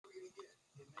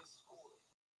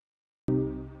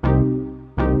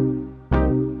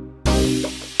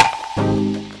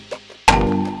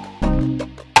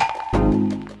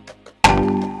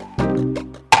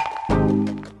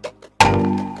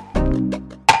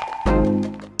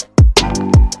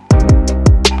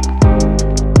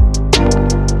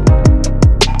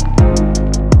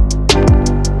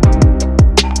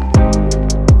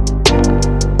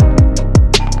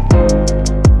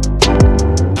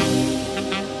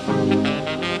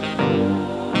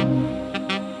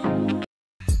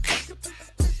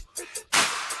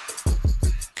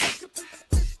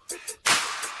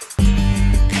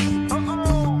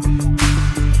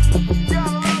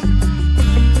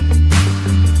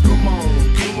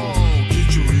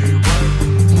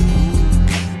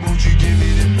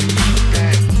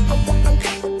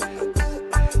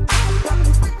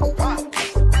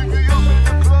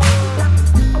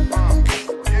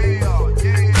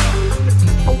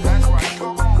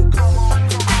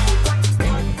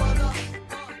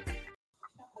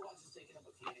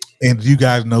And you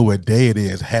guys know what day it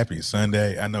is. Happy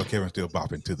Sunday. I know Kevin's still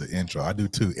bopping to the intro. I do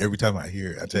too. Every time I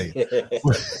hear it, I tell you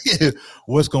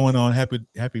what's going on. Happy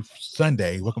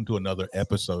Sunday. Welcome to another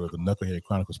episode of the Knucklehead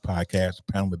Chronicles podcast,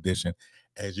 panel edition.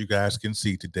 As you guys can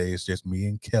see today, it's just me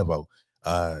and Kevo.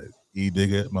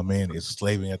 Digger, my man is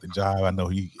slaving at the job. I know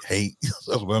he hates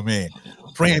that's my man.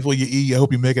 Praying for you, E. I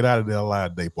hope you make it out of there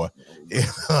alive today, boy. And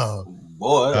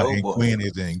Boy. Quinn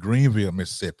is in Greenville,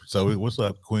 Mississippi. So what's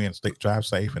up, Quinn? Drive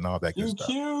safe and all that good stuff.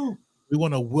 We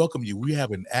want to welcome you. We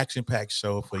have an action-packed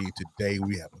show for you today.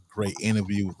 We have a great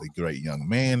interview with a great young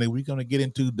man, and we're going to get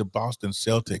into the Boston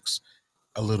Celtics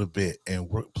a little bit and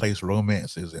workplace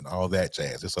romances and all that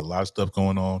jazz. There's a lot of stuff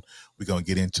going on. We're going to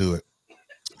get into it.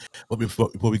 But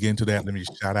before we get into that, let me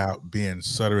shout out Ben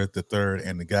Sutter at the third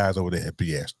and the guys over there at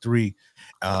BS3.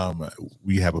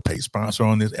 We have a paid sponsor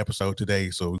on this episode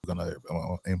today, so we're going to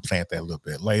implant that a little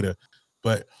bit later.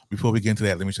 But before we get into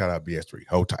that, let me shout out BS3.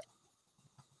 Hold tight.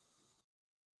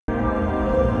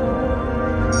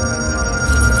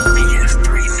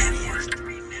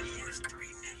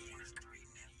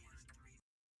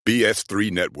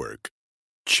 BS3 Network,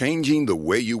 changing the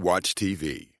way you watch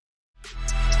TV.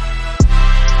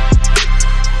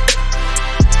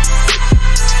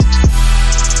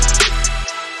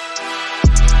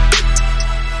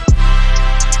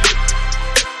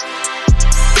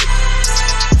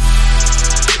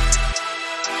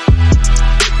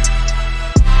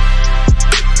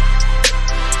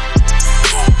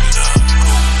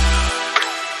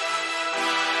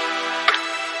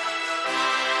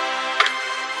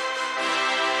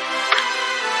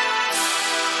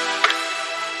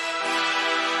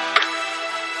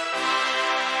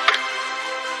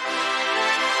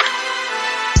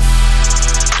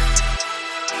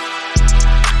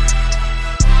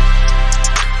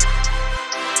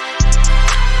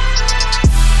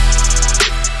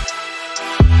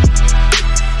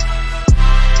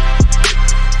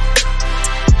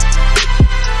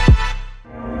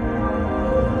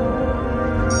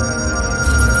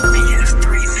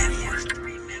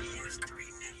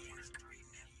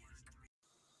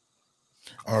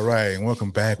 All right, and welcome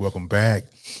back.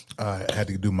 I had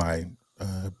to do my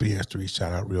BS3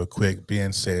 shout out real quick.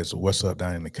 Ben says, "What's up?"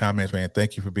 down in the comments, man.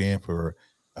 Thank you for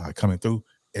coming through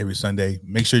every Sunday.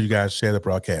 Make sure you guys share the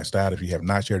broadcast out. If you have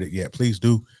not shared it yet, please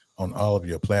do on all of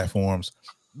your platforms.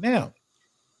 Now,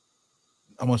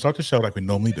 I'm gonna start the show like we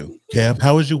normally do. Kev,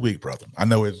 how was your week, brother? I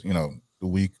know it's the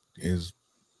week is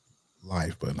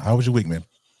life, but how was your week, man?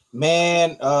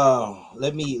 Man,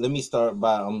 let me start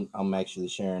by I'm actually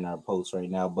sharing our post right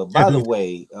now. But by the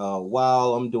way,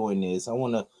 while I'm doing this, I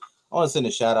wanna send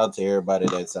a shout out to everybody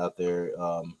that's out there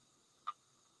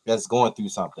that's going through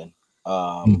something.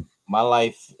 My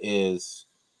life is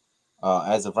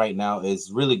as of right now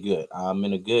is really good. I'm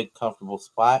in a good, comfortable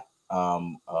spot.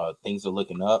 Things are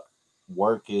looking up.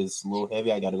 Work is a little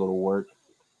heavy. I got to go to work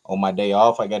on my day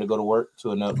off. I got to go to work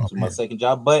to my second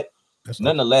job, but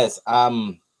nonetheless,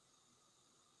 I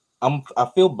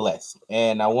feel blessed,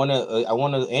 and I want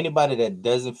to anybody that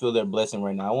doesn't feel their blessing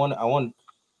right now. I want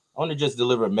to just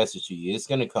deliver a message to you. It's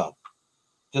gonna come.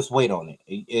 Just wait on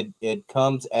it. It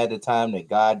comes at a time that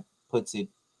God puts it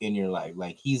in your life.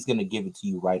 Like He's gonna give it to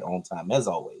you right on time, as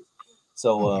always.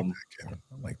 So I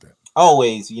like that.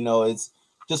 Always, it's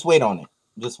just wait on it.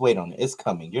 Just wait on it. It's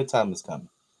coming. Your time is coming.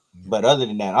 Yeah. But other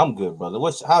than that, I'm good, brother.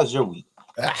 How's your week?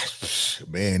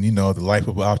 Man, the life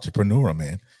of an entrepreneur,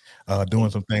 man. Doing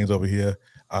some things over here.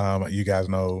 You guys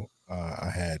know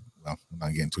I'm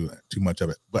not getting too much of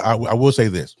it, but I will say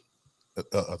this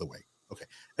the other way. Okay,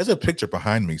 there's a picture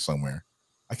behind me somewhere.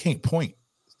 I can't point.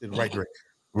 It's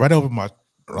right over my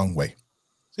wrong way.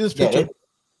 See this picture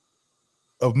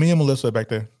of me and Melissa back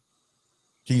there?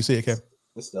 Can you see it, Kevin?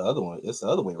 It's the other one. It's the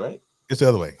other way, right? It's the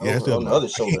other way. Yeah, it's the other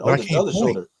shoulder. The other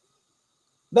shoulder.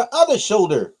 The other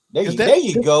shoulder. There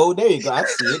you go. There you go. I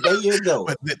see it. There you go.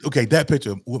 But, okay, that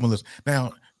picture with Melissa.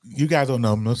 Now, you guys don't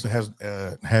know, Melissa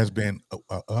has been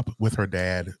up with her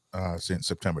dad since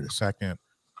September the 2nd.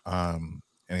 And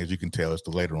as you can tell, it's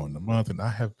the later on in the month. And I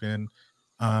have been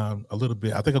a little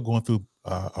bit, I think I'm going through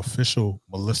official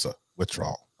Melissa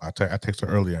withdrawal. I texted her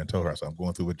earlier and told her, so I'm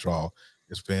going through withdrawal.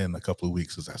 It's been a couple of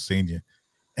weeks since I've seen you.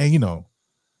 And,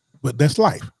 but that's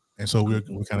life. And so we're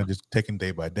kind of just taking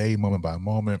day by day, moment by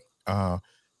moment.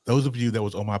 Those of you that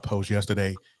was on my post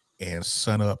yesterday and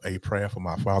sent up a prayer for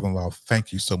my father-in-law,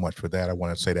 thank you so much for that. I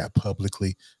want to say that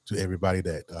publicly to everybody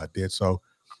that did so.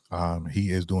 He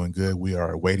is doing good. We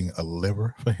are awaiting a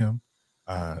liver for him.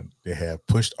 They have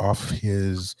pushed off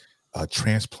his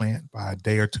transplant by a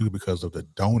day or two because of the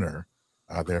donor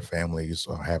their families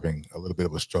are having a little bit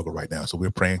of a struggle right now. So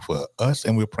we're praying for us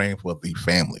and we're praying for the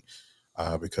family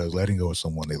because letting go of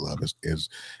someone they love is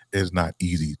not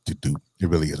easy to do. It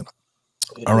really isn't.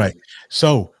 It All right. isn't.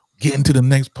 So getting to the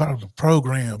next part of the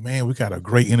program, man, we got a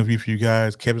great interview for you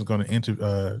guys. Kevin's going to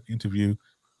interview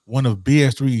one of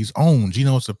BS3's own,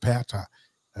 Gino Zapata.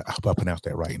 I hope I pronounced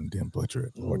that right and didn't butcher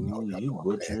it. Lord knows, Oh, y'all you know I'm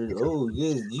bad butchered. because Oh,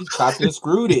 you chopped and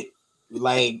screwed it.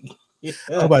 Like, I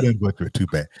hope I didn't butcher it too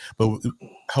bad. But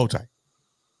hold tight.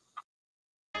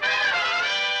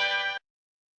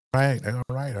 All right.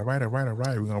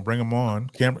 We're gonna bring him on.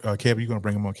 Kevin, you're gonna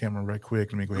bring him on camera right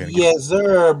quick. Let me go ahead and get. yes,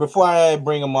 sir. Before I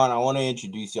bring him on, I want to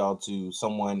introduce y'all to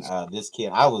someone. This kid,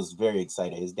 I was very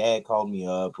excited. His dad called me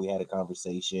up. We had a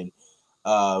conversation.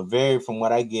 Very from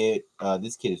what I get,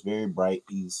 this kid is very bright.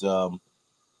 He's gonna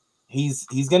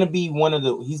be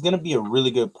he's gonna be a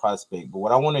really good prospect. But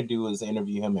what I want to do is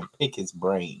interview him and pick his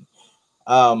brain.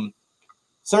 Um,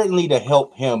 Certainly to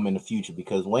help him in the future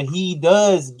because when he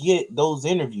does get those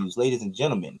interviews, ladies and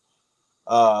gentlemen,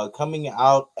 coming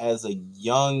out as a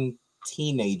young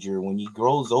teenager, when he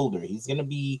grows older, he's gonna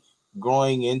be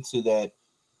growing into that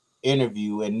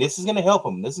interview, and this is gonna help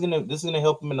him. This is gonna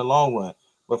help him in the long run.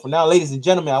 But for now, ladies and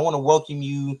gentlemen, I want to welcome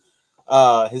you.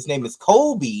 His name is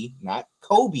Kolby, not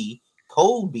Kobe.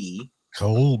 Kolby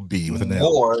Colby with an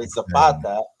L. Moore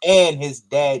Zapata, and his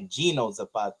dad Gino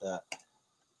Zapata.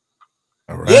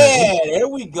 All right. Yeah, there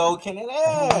we go. Can it?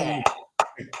 Yeah.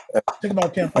 Take him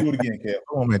out camera and do it again, Kev.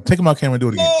 Come on, man. Take him out camera and do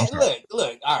it again. I'm Man, sorry.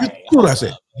 look. All Just right, do what I hold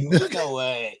said. up. You know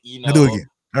what? Now do it again.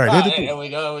 All right. There There we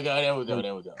go. There we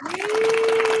go.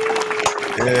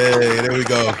 Hey, there we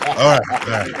go. All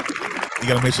right. You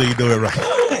gotta make sure you do it right.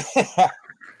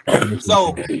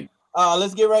 So,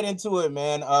 let's get right into it,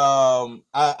 man.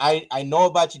 I know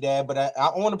about your dad, but I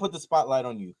want to put the spotlight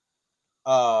on you,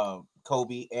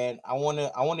 Kobe, and I want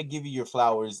to give you your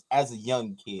flowers as a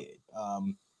young kid.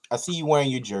 I see you wearing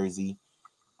your jersey.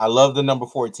 I love the number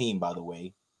 14, by the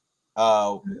way.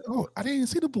 Uh, Oh, I didn't even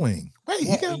see the bling. Wait, he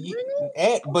yeah, got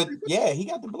but yeah, he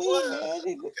got the bling, what?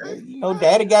 man. Okay.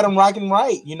 Daddy got him rocking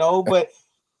right, But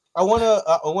I want to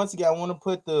once again, I want to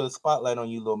put the spotlight on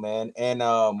you, little man, and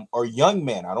or young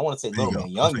man. I don't want to say There you little go.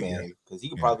 man, I'll young say yes. man, because he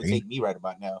could Yeah, probably take me right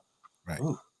about now. right. Ooh,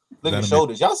 Is look at that the a mid?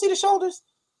 shoulders. Y'all see the shoulders?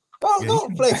 Yeah, Go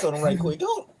and flex on them right quick.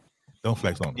 Go. don't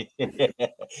flex on him.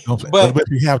 Don't flex. But But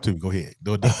if you have to, go ahead.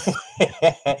 Do it.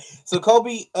 so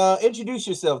Kobe, introduce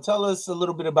yourself. Tell us a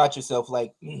little bit about yourself.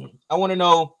 Like, I want to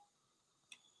know,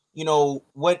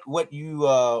 what you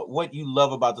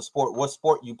love about the sport, what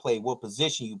sport you play, what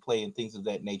position you play, and things of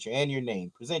that nature, and your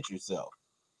name. Present yourself.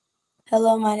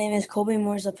 Hello, my name is Kolby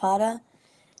Moore Zapata,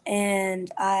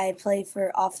 and I play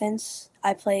for offense.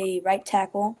 I play right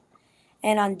tackle,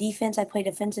 and on defense, I play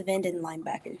defensive end and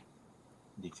linebacker.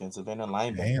 Defensive end and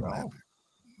linebacker. Man, Oh,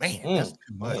 man, that's too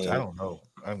much. I hey, don't know.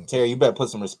 Terry, you better put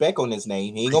some respect on his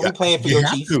name. He ain't gonna Yeah, be playing for you your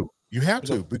have Chiefs. to. You have He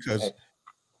to gonna, because hey,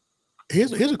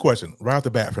 here's a question right off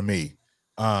the bat for me.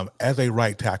 As a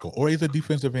right tackle or as a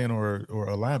defensive end or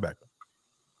a linebacker,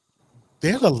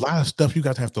 there's a lot of stuff you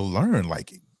guys have to learn,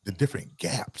 like the different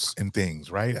gaps and things,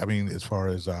 right? I mean, as far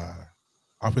as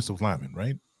offensive lineman,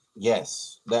 right?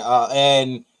 yes.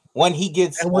 And when he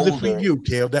gets That wasn't for older, you,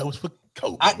 Kev. That was for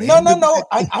Kobe, I man. no You no did no.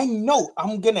 I know. I'm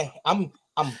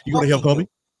you gonna help helping Kobe? him.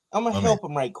 I'm gonna My man. help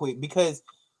him right quick because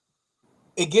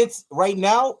it gets right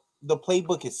now. The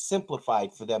playbook is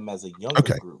simplified for them as a younger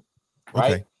Okay. group,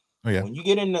 right? Okay. Oh yeah. When you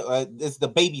get in, it's the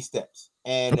baby steps,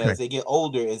 and Okay. as they get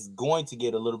older, it's going to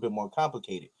get a little bit more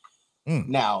complicated. Mm.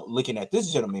 Now, looking at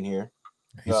this gentleman here,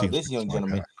 He seems this like a young smart guy.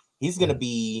 gentleman, he's Yeah. gonna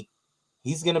be,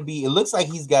 It looks like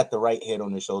he's got the right head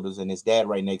on his shoulders, and his dad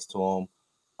right next to him.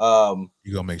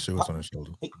 You gonna make sure it's on his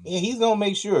shoulder. Yeah, he's gonna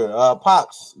make sure.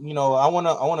 Pops, I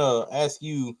wanna ask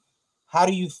you, how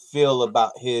do you feel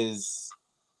about his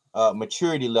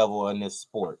maturity level in this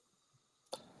sport?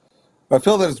 I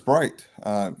feel that it's bright.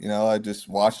 I just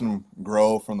watching him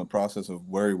grow from the process of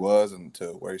where he was and to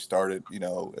where he started.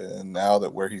 And now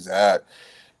that where he's at,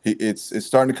 it's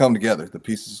starting to come together. The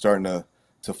pieces are starting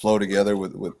to flow together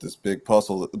with this big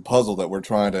puzzle that we're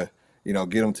trying to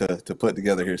get him to put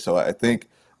together here. So I think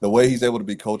the way he's able to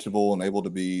be coachable and able to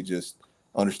be just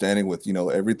understanding with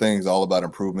everything's all about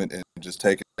improvement and just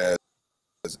taking it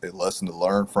as a lesson to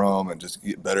learn from and just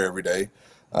get better every day.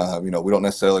 We don't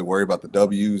necessarily worry about the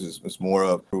W's. It's more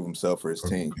of prove himself for his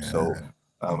team. So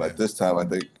Yeah. Yeah. at this time, I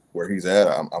think where he's at,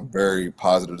 I'm very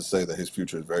positive to say that his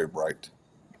future is very bright.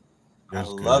 I That's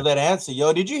love good. that answer,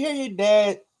 yo. Did you hear your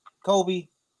dad, Kobe?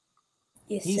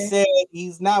 Yes, He sir. said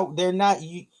he's not. They're not.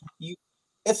 You.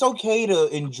 It's okay to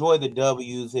enjoy the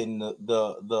W's and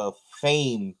the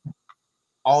fame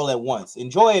all at once.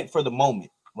 Enjoy it for the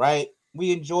moment, right?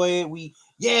 We enjoy it. We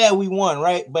won,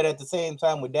 right? But at the same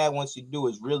time, what Dad wants you to do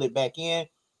is reel it back in.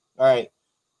 All right,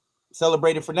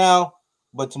 celebrate it for now,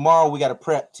 but tomorrow we got to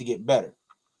prep to get better.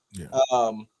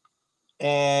 Yeah.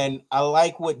 And I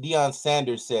like what Deion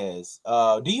Sanders says.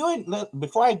 Do you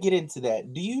before I get into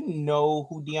that, do you know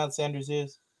who Deion Sanders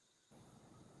is?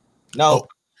 No.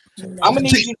 Oh, I'm gonna No.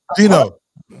 need you. Gino.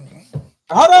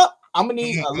 Hold up. I'm gonna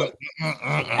need look.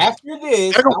 After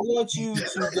this, I want you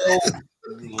to go.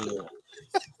 Yeah.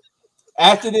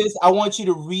 After this, I want you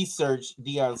to research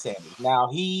Deion Sanders. Now,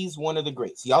 he's one of the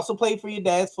greats. He also played for your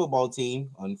dad's football team,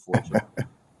 unfortunately.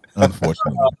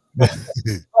 Unfortunately.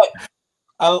 But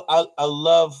I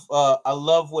love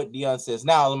what Deion says.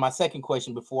 Now, my second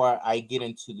question before I get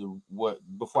into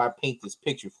before I paint this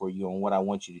picture for you on what I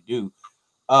want you to do,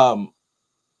 um,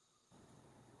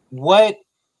 what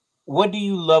what do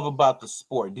you love about the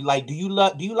sport? Do you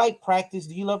like practice?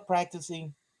 Do you love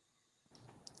practicing?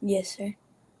 Yes, sir.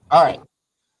 All right.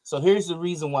 So here's the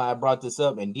reason why I brought this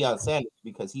up and Deion Sanders,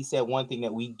 because he said one thing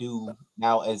that we do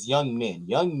now as young men.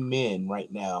 Young men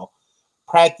right now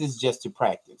practice just to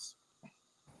practice.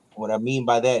 What I mean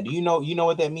by that, do you know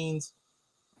what that means?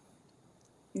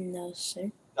 No,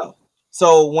 sir. No.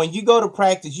 So when you go to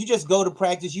practice, you just go to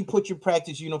practice, you put your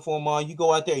practice uniform on, you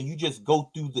go out there and you just go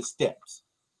through the steps,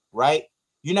 right?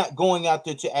 You're not going out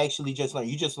there to actually just learn.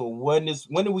 You just when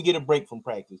do we get a break from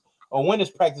practice? Or when is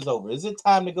practice over? Is it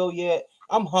time to go yet?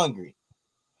 I'm hungry.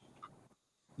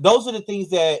 Those are the things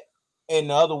that,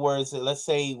 in other words, let's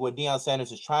say what Deion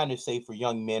Sanders is trying to say for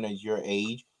young men of your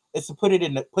age is to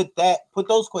put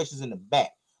those questions in the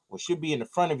back. What should be in the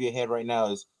front of your head right now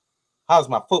is, how's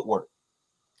my footwork?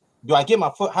 Do I get my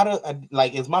foot? How do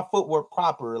like is my footwork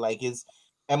proper? Like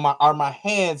are my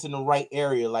hands in the right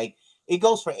area? Like it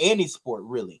goes for any sport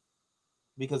really,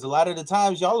 because a lot of the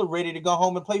times y'all are ready to go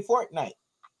home and play Fortnite.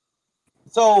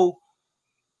 So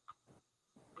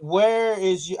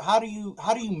how do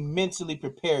you mentally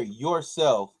prepare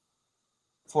yourself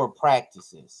for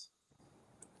practices?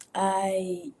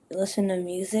 I listen to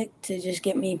music to just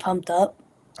get me pumped up.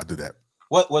 I do that.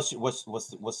 What's your What's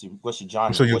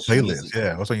genre? on your What's your music? playlist?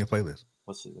 Yeah. What's on your playlist?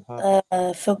 What's it?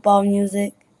 Huh? Football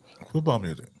music. Football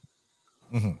music.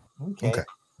 Hmm. Okay. Okay.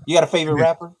 You got a favorite Yeah.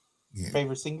 rapper? Yeah.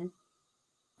 Favorite singer?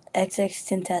 XX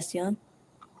Tentacion.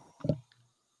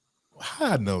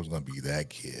 How I know it's gonna be that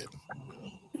kid.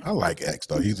 I like X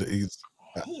though. He's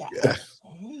Yeah. yeah.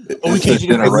 Oh, we It's I a can't need you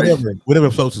to say listen. generation.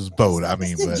 whatever floats his boat. I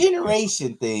It's mean, the but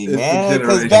generation thing, It's a man.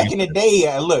 Because generation. back in the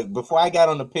day, look, before I got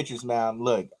on the pitchers mound,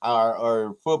 look,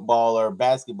 our football or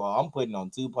basketball, I'm putting on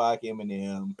Tupac,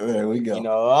 Eminem. There we You go.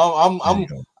 know, there you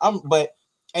go. but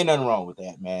ain't nothing wrong with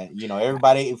that, man. You know,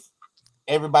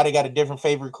 everybody got a different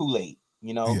favorite Kool Aid.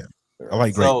 You know, Yeah, I Right.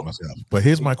 like Drake so myself. But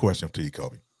here's my question to you,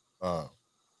 Kobe. Uh,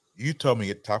 you told me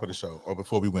at the top of the show or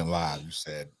before we went live, you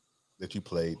said that you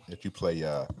play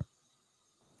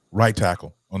right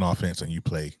tackle on offense and you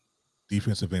play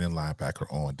defensive end and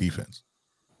linebacker on defense.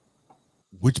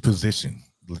 Which position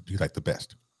do you like the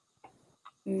best?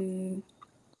 Mm,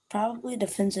 Probably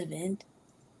defensive end.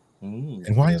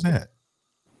 And why is that?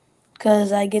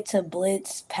 Because I get to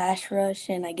blitz, pass rush,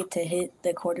 and I get to hit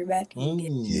the quarterback and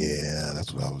get Yeah,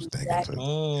 that's what I was thinking sack. too.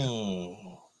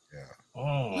 mm,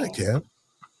 Yeah. Like mm. Kev.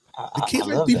 The I kid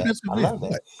like love that. defensive I end. love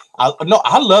that. What?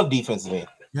 I love defensive end.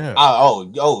 Yeah.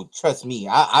 Trust me.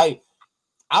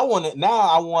 I want to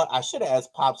now. I should have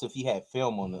asked Pops if he had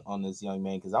film on this young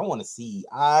man because I want to see.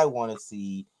 I want to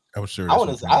see. I was sure I that's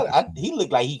want what to. you're trying to do. He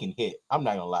looked like he can hit. I'm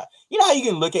not gonna lie. You know how you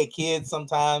can look at kids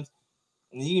sometimes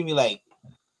and you can be like,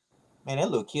 man, that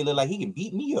little kid look like he can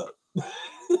beat me up.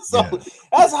 So Yeah.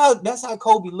 that's how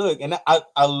Kobe look. And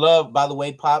I love. By the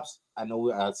way, Pops. I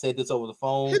know I said this over the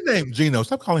phone. His name Gino.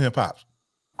 Stop calling him Pops.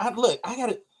 I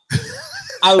gotta.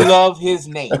 I love his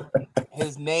name.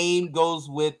 His name goes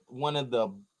with one of the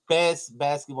best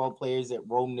basketball players that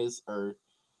roam this earth.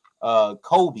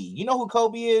 Kobe. You know who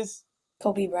Kobe is?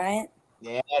 Kobe Bryant.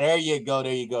 Yeah, there you go.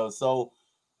 There you go. So,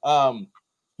 um,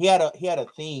 he had a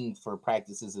thing for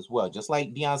practices as well, just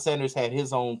like Deion Sanders had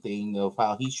his own thing of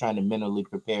how he's trying to mentally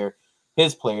prepare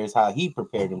his players, how he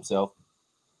prepared himself.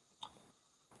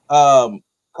 Um,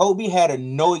 Kobe had a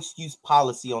no excuse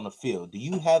policy on the field. Do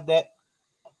you have that?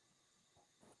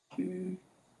 Mm,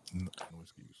 No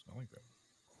excuse. I like that.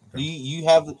 Do Okay. you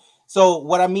have? So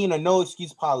what I mean a no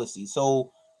excuse policy.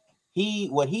 So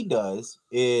what he does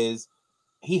is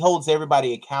he holds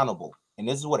everybody accountable. And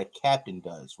this is what a captain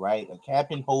does, right? A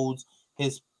captain holds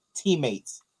his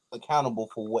teammates accountable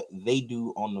for what they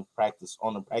do on the practice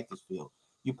field.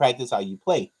 You practice how you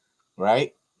play,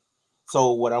 right?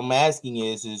 So what I'm asking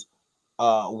is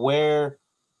where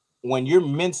when you're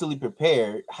mentally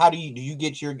prepared, how do you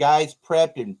get your guys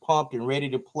prepped and pumped and ready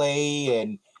to play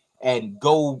and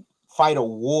go fight a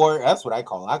war? That's what I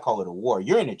call it. I call it a war.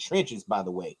 You're in the trenches, by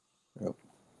the way. Yep.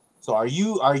 So are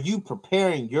you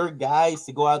preparing your guys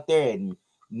to go out there and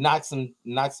knock some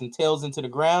tails into the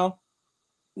ground?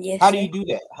 Yes, How do sir. you do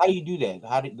that? How do you do that?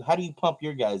 How do you pump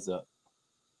your guys up?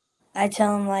 I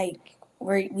tell them like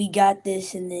we got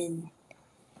this, and then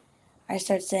I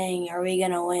start saying, "Are we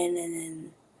gonna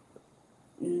win?"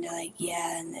 And they're like,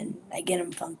 "Yeah," and then I get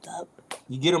them pumped up.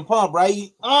 You get them pumped, right?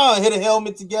 Hit a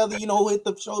helmet together, hit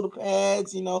the shoulder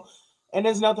pads, and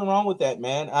there's nothing wrong with that,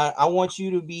 man. I want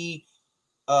you to be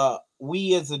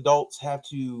we as adults have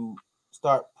to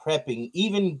start prepping,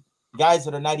 even guys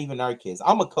that are not even our kids.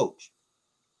 I'm a coach.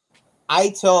 I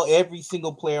tell every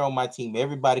single player on my team,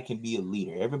 everybody can be a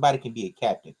leader, everybody can be a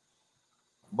captain.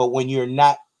 But when you're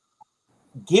not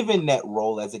given that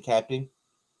role as a captain,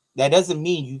 that doesn't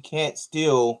mean you can't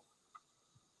still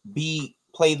be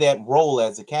play that role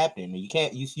as a captain. You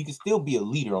can't you can still be a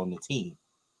leader on the team,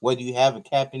 whether you have a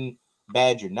captain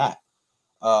badge or not.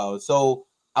 So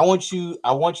I want you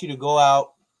to go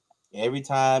out every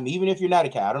time, even if you're not a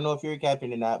captain. I don't know if you're a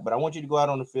captain or not, but I want you to go out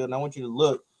on the field and I want you to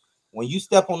look. When you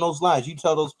step on those lines, you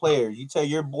tell those players, you tell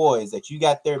your boys that you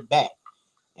got their back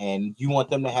and you want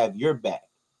them to have your back.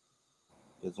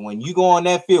 Because when you go on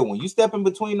that field, when you step in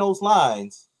between those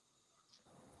lines,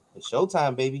 it's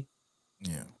showtime, baby.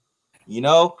 Yeah. You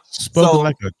know? Spoken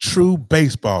like So, a true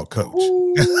baseball coach.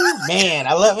 ooh, man.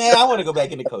 I want to go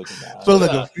back into coaching So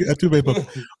like now. a true baseball.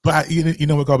 But you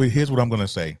know what, Kobe? Here's what I'm going to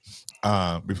say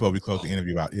before we close the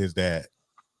interview out is that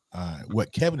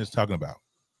what Kevin is talking about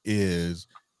is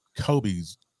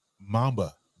Kobe's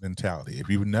Mamba mentality. If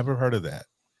you've never heard of that,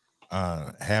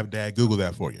 have Dad Google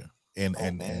that for you, Oh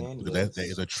and man, because that is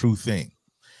yes. a true thing.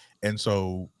 And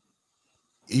so,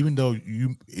 even though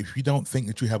if you don't think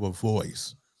that you have a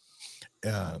voice,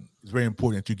 it's very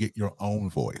important that you get your own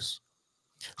voice.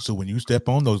 So when you step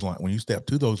on those lines, when you step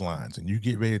to those lines, and you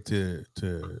get ready to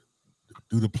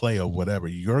do the play or whatever,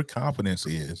 your confidence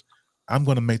is, I'm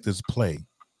going to make this play,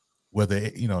 whether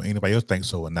anybody else thinks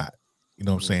so or not. You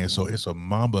know what I'm saying? Hmm. So it's a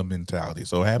Mamba mentality.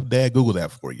 So have Dad Google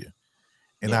that for you.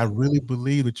 And I Yeah. really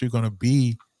believe that you're going to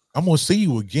be. I'm going to see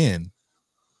you again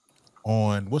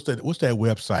on what's that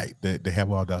website that they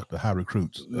have all the high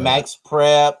recruits. Max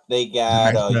Prep, they Is it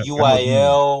got Max Prep? I'm gonna do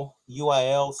that.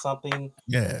 UIL something.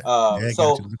 Yeah, yeah, got you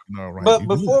So looking all right. but You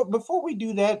good? before we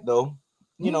do that though,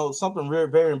 Mm, something very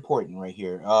very important right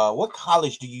here. What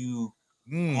college do you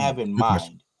have in good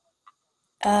question.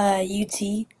 mind?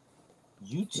 UT,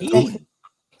 Okay, UT.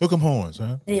 hook 'em horns,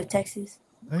 huh? City of Texas.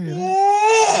 Hey.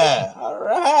 Yeah. All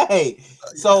right. Yeah.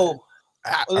 So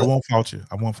I won't fault you.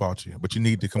 I won't fault you, but you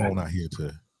need to come on out here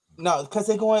to. no, because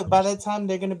they're going by that time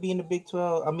they're gonna be in the Big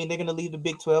 12. I mean, they're gonna leave the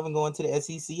Big 12 and go into the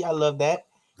SEC. I love that.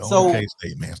 Going to So K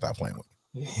State, man. Stop playing with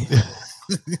me.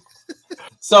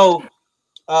 so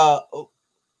uh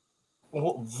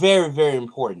very very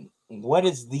important. What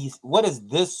is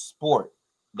this sport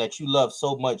that you love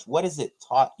so much? What has it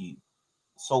taught you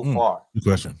so Mm, far? good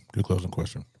question. Good closing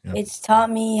question. Yeah. It's taught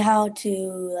me how to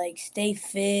like stay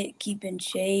fit, keep in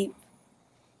shape,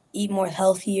 eat more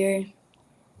healthier.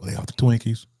 Lay off the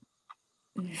Twinkies.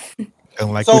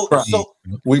 And like what So you Try. eat. so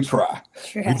We try.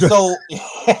 We Try. do. so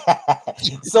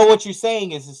so what you're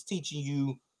saying is it's teaching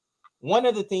you one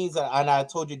of the things that, and I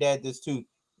told your dad this too.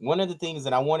 One of the things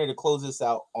that I wanted to close this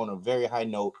out on a very high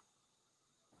note.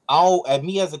 At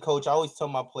me as a coach, I always tell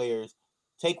my players,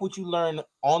 take what you learn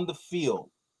on the field,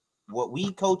 what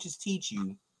we coaches teach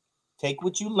you, take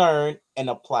what you learn and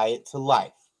apply it to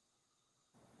life.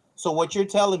 So what you're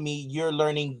telling me, you're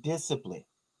learning discipline,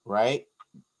 right?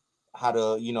 How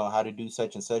to do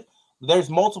such and such. There's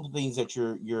multiple things that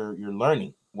you're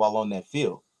learning while on that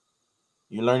field.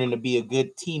 You're learning to be a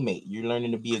good teammate. You're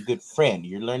learning to be a good friend.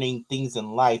 You're learning things in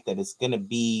life that is gonna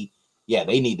be, yeah,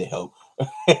 they need the help.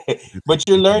 But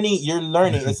you're They do. learning, you're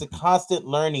learning. It's a constant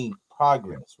learning Yeah.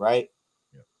 progress, right?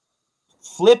 Yeah.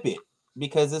 Flip it,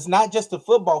 because it's not just the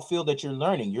football field that you're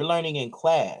learning. You're learning in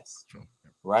class, True.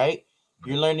 Yeah. right? Right.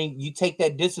 You're learning, you take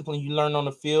that discipline you learn on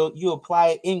the field, you apply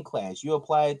it in class, you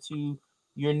apply it to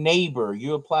your neighbor,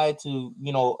 you apply it to,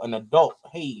 an adult.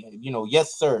 Hey,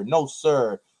 yes, sir, no,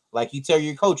 sir. Like you tell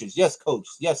your coaches, yes, coach,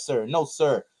 yes, sir, no,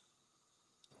 sir.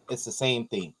 It's the same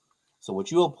thing. So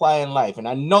what you apply in life, and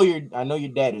I know your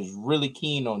dad is really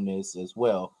keen on this as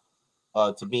well,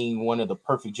 to being one of the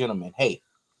perfect gentlemen. Hey,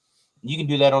 you can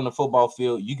do that on the football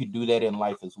field. You could do that in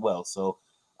life as well. So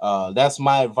that's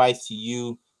my advice to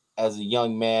you as a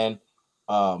young man.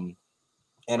 Um,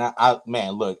 and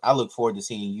man, look, I look forward to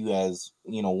seeing you as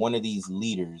one of these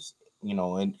leaders.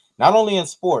 And not only in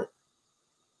sport,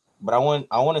 but I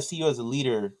want to see you as a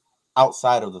leader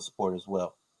outside of the sport as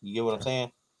well. You get what I'm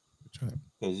saying?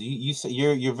 Because you say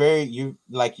you're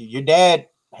like your dad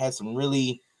has some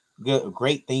really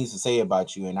great things to say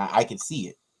about you, and I can see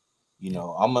it. You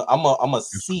know, I'm a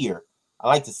seer. I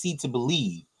like to see to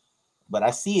believe, but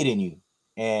I see it in you,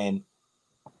 and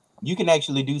you can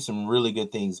actually do some really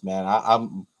good things, man.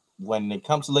 I'm when it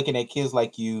comes to looking at kids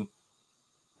like you,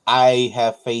 I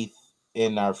have faith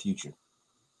in our future.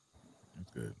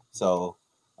 That's good. So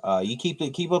you keep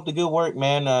up the good work,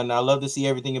 man. And I love to see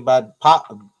everything about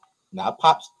not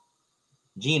Pops,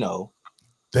 Gino.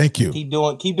 Thank you. Keep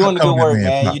doing I'm the good calling that work, man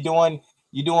man. Pops.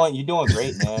 You're doing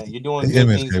great, man. You're doing Hey, good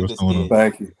MSK, things with what's this going on? kid.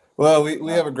 Thank you. Well,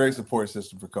 we have a great support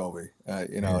system for Kolby.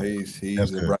 You know, Yeah, he's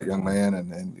that's a good. bright young man,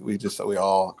 and we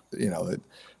all, you know,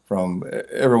 from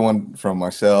everyone from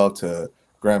myself to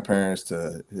grandparents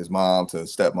to his mom to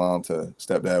stepmom to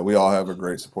stepdad, we all have a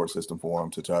great support system for him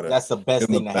to try to That's the best give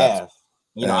him thing the to best. have.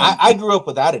 You know, And I grew up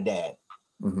without a dad.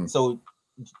 mhm. So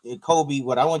Kolby,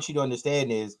 what I want you to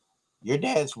understand is your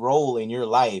dad's role in your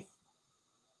life.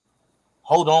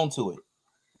 Hold on to it.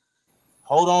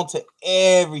 Hold on to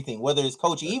everything, whether it's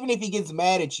coaching, even if he gets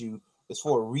mad at you, it's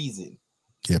for a reason.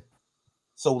 Yep.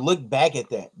 So look back at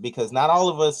that, because not all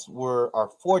of us are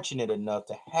fortunate enough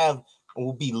to have and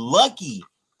will be lucky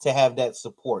to have that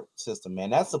support system, man.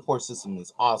 That support system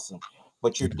is awesome.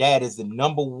 But your dad is the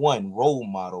number one role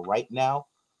model right now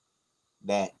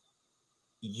that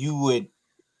you would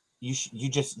you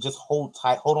just hold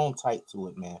on tight to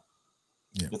it, man.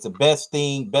 Yeah. It's the best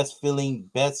thing, best feeling,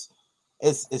 best.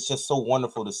 It's just so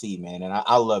wonderful to see, man, and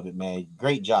I love it, man.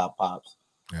 Great job, Pops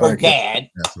or Thank you. Dad.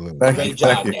 Absolutely. Thank Great you.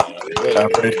 job, Thank you. Dad. Great. I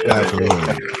appreciate it.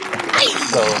 Absolutely.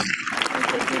 So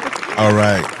All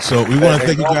right. So we want to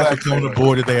thank you going guys for back coming to-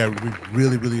 aboard today. We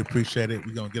really, really appreciate it.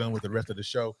 We're going to get on with the rest of the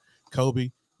show.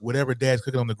 Kolby, whatever Dad's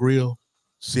cooking on the grill,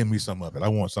 send me some of it. I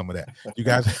want some of that. You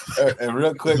guys And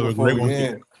real quick have a before great we one.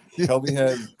 end,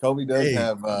 Kolby does Hey.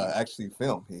 have actually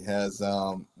film. He has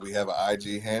we have an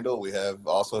IG handle. We have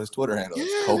also his Twitter handle. Yeah,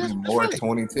 It's Kolby that's Moore right.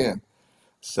 2010.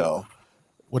 So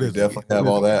What we is it? definitely have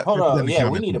all that. hold Put that in on, the yeah, we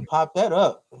comments need for to me. pop that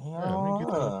up. Yeah, let me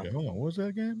get that. Yeah. Okay, hold on. What's that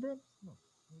again, bro?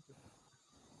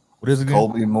 What is it again?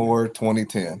 Kolby Moore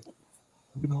 2010.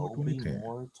 Kolby 2010.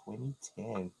 Moore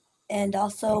 2010. And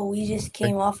also, we just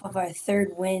came off of our third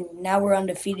win. Now we're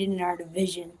undefeated in our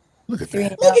division. Look at 3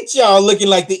 that. and Look up. at y'all looking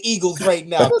like the Eagles right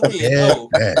now, 3-0.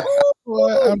 That.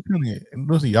 Well, I'm telling you. And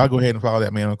listen, y'all go ahead and follow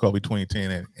that man on Kolby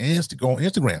 2010 and go on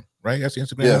Instagram, right? That's the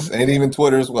Instagram Yes, handle? and even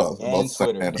Twitter as well. And Both the same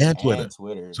Twitter. handle. And Twitter. And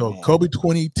Twitter, So man. Kolby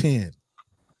 2010.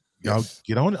 Y'all Yes.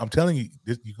 get on it. I'm telling you,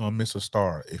 you're gonna miss a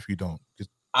star if you don't. Just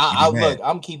I be look, mad.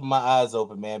 I'm keeping my eyes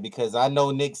open, man, because I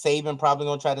know Nick Saban probably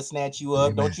gonna try to snatch you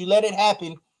up. Amen. Don't you let it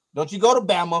happen. Don't you go to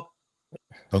Bama.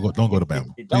 Don't go to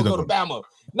Bama. Please Don't go to Bama.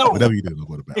 No. Whatever you do, don't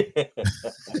go to Bama.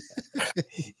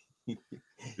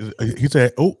 He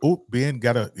said, Ben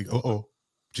got a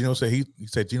Gino said he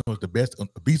said Gino is the best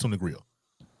beast on the grill.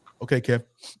 Okay, Kev.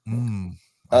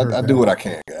 I do what I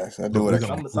can, guys. I do what I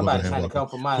can. Somebody trying to come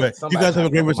for my. But you guys have a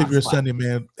great rest of your Sunday,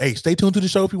 man. Hey, stay tuned to the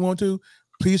show if you want to.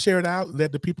 Please share it out.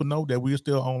 Let the people know that we're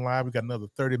still on live. We got another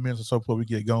 30 minutes or so before we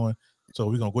get going. So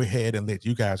we're gonna go ahead and let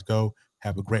you guys go.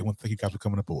 Have a great one. Thank you guys for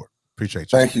coming aboard.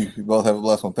 Appreciate you. Thank you. You both have a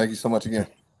blessed one. Thank you so much again.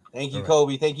 Thank you,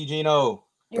 Kolby. Thank you, Gino.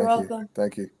 You're welcome.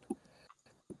 Thank you.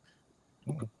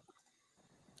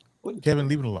 Kevin,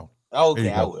 leave it alone.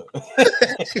 Okay, I will.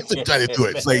 Try to do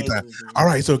it same time. All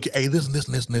right, so hey, listen. The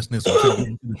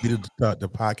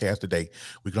podcast today.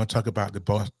 We're gonna talk about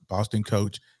the Boston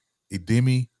coach,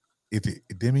 Udemy. Is it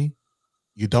Udemy?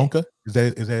 Udonka? Is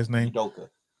that his name? Udonka.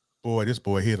 Boy, this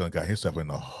boy here done got himself in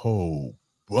a whole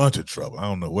bunch of trouble. I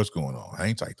don't know what's going on.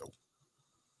 Hang tight though.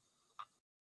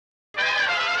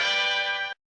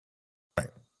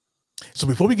 So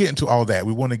before we get into all that,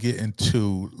 we want to get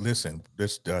into this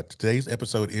today's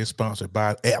episode is sponsored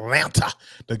by Atlanta.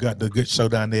 They got the good show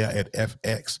down there at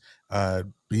FX.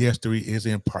 BS3 is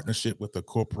in partnership with the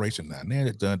corporation down there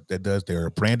that does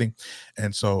their branding.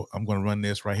 And so I'm going to run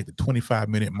this right at the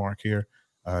 25-minute mark here.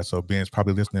 So Ben's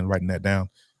probably listening, writing that down.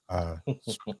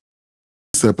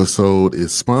 This episode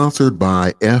is sponsored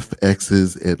by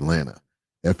FX's Atlanta.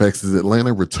 FX's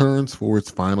Atlanta returns for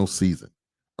its final season.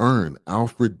 Earn,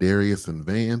 Alfred, Darius, and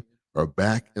Van are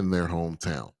back in their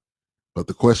hometown. But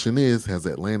the question is, has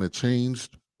Atlanta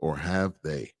changed or have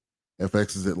they?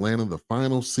 FX's Atlanta, the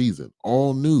final season,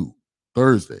 all new,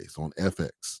 Thursdays on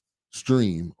FX.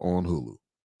 Stream on Hulu.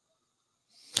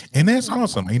 And that's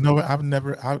awesome. You know, I'm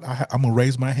gonna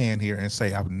raise my hand here and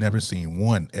say I've never seen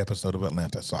one episode of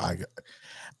Atlanta. So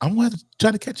I'm going to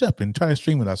try to catch up and try to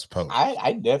stream it, I suppose.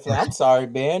 I definitely. I'm sorry,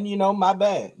 man. My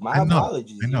bad. I My know, I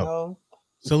apologies. know.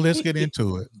 So let's get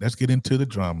into it. Let's get into the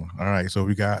drama. All right. So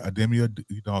we got Ademir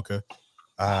Udonka,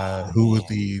 who was Man.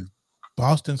 the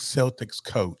Boston Celtics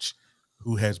coach,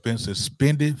 who has been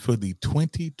suspended for the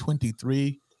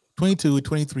 2022-23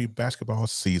 basketball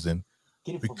season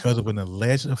Get it for me. because of an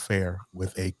alleged affair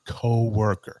with a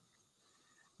co-worker.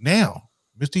 Now,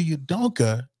 Mr.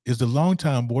 Udonka is the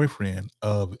longtime boyfriend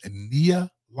of Nia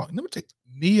Long. Let me take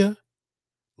Nia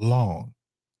Long.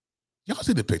 Y'all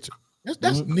see the picture? That's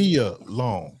Mhm. Nia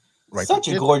Long right Such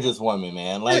a there. gorgeous woman,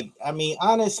 man. It, Like, I mean,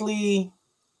 honestly,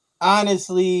 a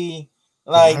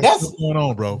like lot of stuff going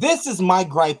on, bro. this is my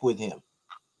gripe with him.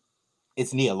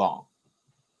 It's Nia Long.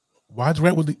 Why's the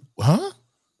rap with the huh?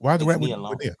 Why's the It's rap Nia with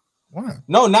Long. Nia? Why?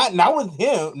 No, not with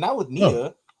him, not with Oh,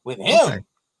 Nia, with okay, him.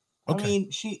 I okay. mean,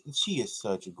 she is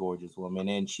such a gorgeous woman,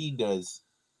 and she's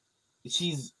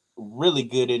really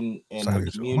good in her Sorry, I'm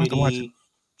gonna have to watch it. community.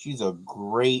 She's a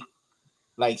great,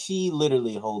 like, she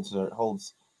literally holds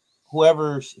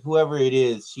whoever it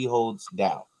is, she holds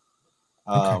down.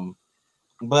 Okay, Um,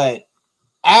 but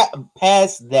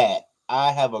past that,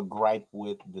 I have a gripe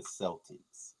with the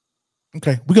Celtics.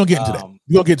 okay. We're gonna get into that. Um,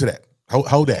 We're gonna get to that.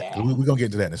 Hold that. yeah, We're gonna get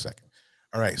into that in a second.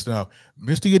 All right. So now,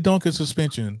 Mr. Yadonka's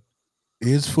suspension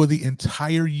is for the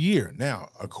entire year. Now,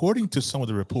 according to some of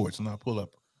the reports, and I'll pull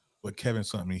up what Kevin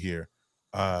sent me here.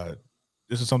 Uh,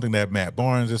 this is something that Matt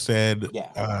Barnes has said.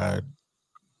 yeah,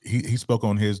 He spoke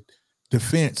on his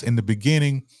defense in the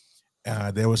beginning.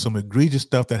 There was some egregious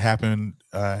stuff that happened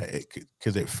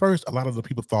because at first a lot of the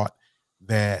people thought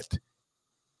that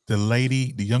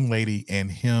the young lady, and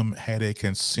him had a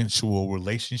consensual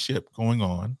relationship going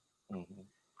on, hmm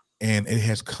and it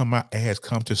has come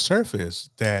to surface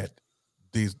that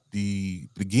the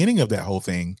beginning of that whole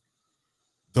thing,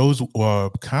 those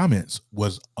comments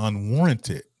was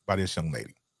unwarranted by this young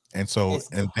lady, and so it's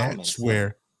and comments, yeah.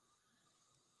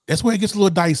 that's where it gets a little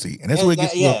dicey, and that's where it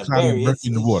gets a little Yeah, cloudy and very. murky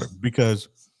in the water because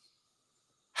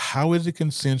how is it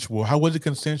consensual? How was it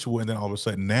consensual? And then all of a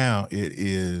sudden now it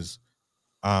is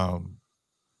um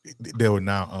they were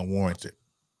now unwarranted.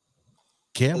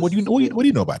 Cam, It's what do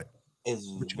you know about it? it's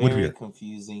What you very hear?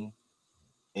 confusing.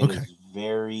 It Okay. is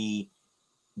very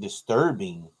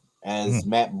disturbing, as Mhm.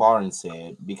 Matt Barnes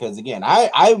said, because again,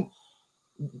 I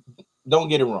don't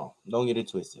get it wrong, don't get it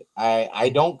twisted.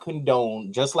 I don't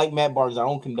condone, just like Matt Barnes, I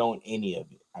don't condone any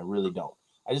of it. I really don't.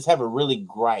 I just have a really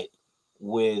gripe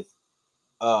with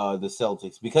the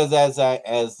Celtics because as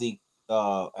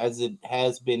it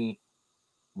has been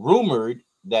rumored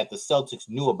that the Celtics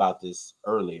knew about this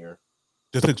earlier,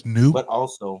 This looks new. but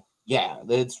also, yeah,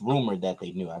 it's rumored that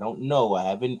they knew. I don't know. I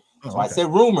haven't. That's Oh, why I okay.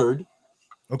 said rumored.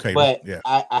 Okay. But Yeah.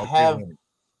 I Okay.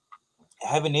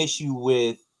 have an issue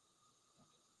with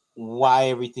why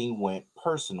everything went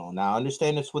personal. Now I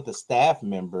understand it's with a staff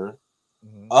member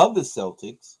Mhm. of the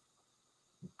Celtics,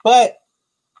 but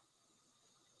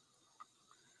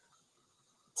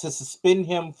to suspend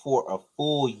him for a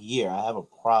full year, I have a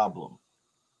problem.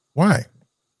 Why?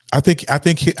 I think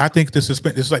the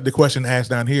suspense. It's like the question asked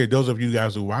down here. Those of you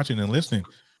guys who are watching and listening,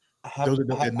 I have those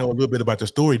that know a little bit about the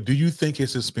story, do you think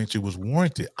his suspension was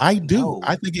warranted? I do.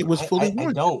 I no, think it was fully I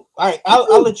warranted. don't. All right, I I'll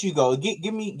do. let you go.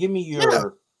 Give me Yeah.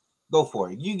 your go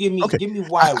for it. You Okay. give me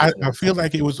why it was I feel warranted.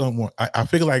 like it was I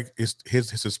feel like his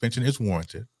suspension is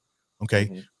warranted. Okay.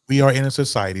 Mm-hmm, We are in a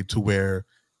society to where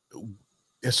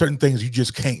there's certain things you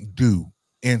just can't do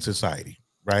in society,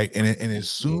 right? And as yeah.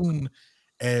 soon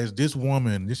as this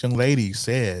young lady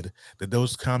said that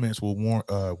those comments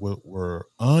were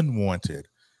unwanted,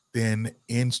 then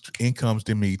in comes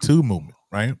the Me Too movement,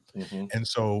 right? Mm-hmm, And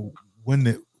so when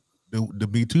the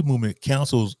Me Too movement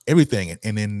cancels everything,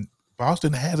 and then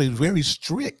Boston has a very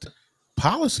strict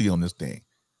policy on this thing.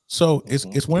 So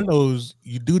mm-hmm, it's one of those,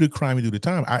 you do the crime, you do the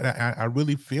time. I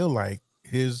really feel like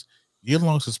his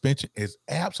year-long suspension is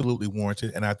absolutely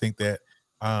warranted, and I think that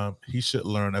he should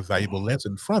learn a valuable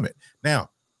lesson from it. Now,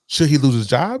 should he lose his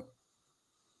job?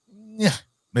 Yeah,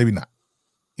 maybe not.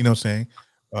 You know what I'm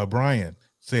saying? Brian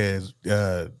says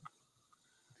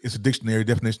it's a dictionary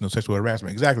definition of sexual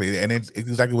harassment. Exactly, and it's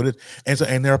exactly what it is.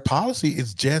 And their policy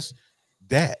is just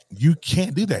that you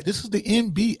can't do that. This is the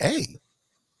NBA.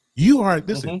 You are mm-hmm,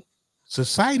 listen.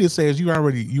 Society says you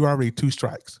already two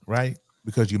strikes, right?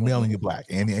 Because you're male mm-hmm, and you're black,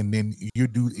 and then you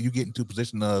get into a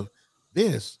position of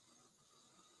this,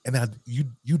 and now you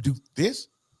do this,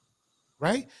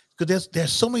 right? Because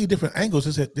there's so many different angles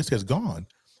this has gone,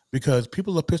 because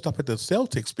people are pissed off at the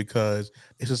Celtics because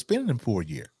they suspended him for a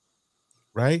year,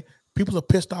 right? people are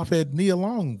pissed off at Nia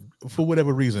Long for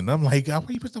whatever reason. I'm like, why are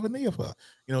you pissed off at Nia for?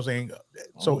 You know what I'm saying?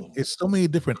 So it's so many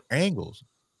different angles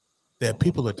that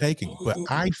people are taking. But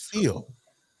I feel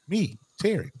me,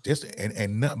 Terry, just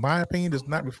and not, my opinion does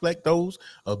not reflect those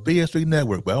of BS3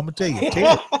 Network. But I'm gonna tell you,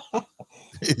 Terry,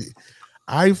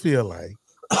 I feel like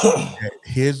that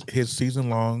his season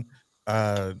long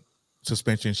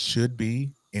suspension should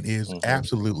be and is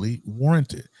absolutely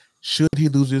warranted. Should he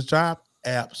lose his job?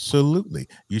 Absolutely.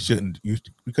 You shouldn't.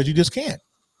 Because you just can't.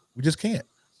 We just can't.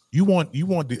 You want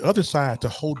the other side to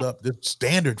hold up the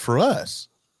standard for us,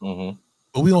 but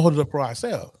we don't hold it up for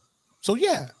ourselves. So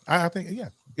yeah, I think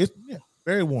it's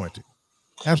very warranted.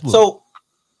 Absolutely. So,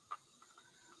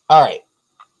 all right,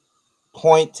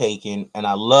 point taken, and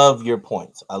I love your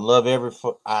points. I love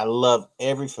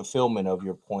every fulfillment of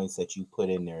your points that you put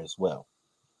in there as well.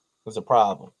 There's a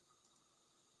problem,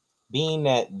 being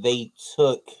that the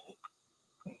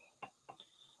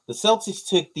Celtics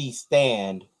took the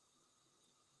stand.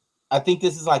 I think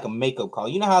this is like a makeup call.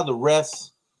 You know how the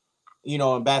refs,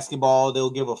 in basketball, they'll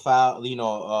give a foul. They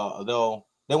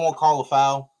won't call a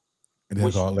foul,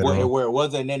 where it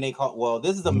was, and then they call. Well,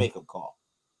 this is a makeup call.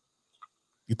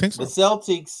 You think so? The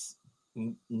Celtics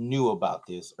knew about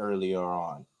this earlier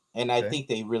on, and I think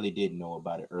they really did know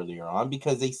about it earlier on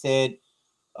because they said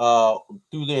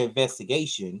through their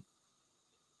investigation,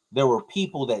 there were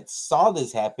people that saw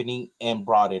this happening and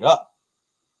brought it up.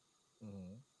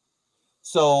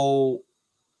 So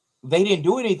they didn't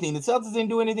do anything. The Celtics didn't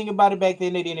do anything about it back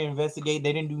then. They didn't investigate.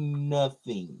 They didn't do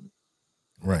nothing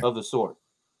of the sort.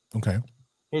 Okay.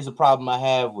 Here's a problem I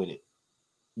have with it.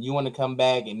 You want to come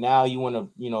back and now you want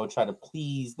to, try to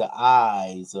please the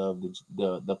eyes of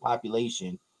the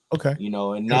population. Okay.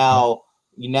 And now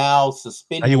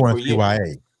suspend you want for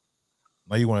CYA.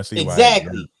 Now you want to see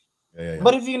exactly. Yeah.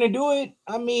 But if you're gonna do it,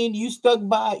 I mean, you stuck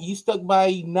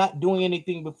by not doing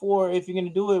anything before. If you're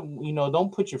gonna do it,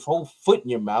 don't put your whole foot in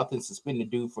your mouth and suspend the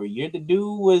dude for a year. The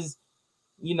dude was,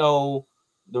 the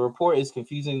report is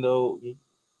confusing though.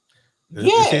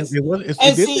 Yes,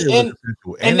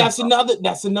 and that's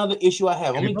another issue I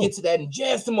have. I'm gonna get to that in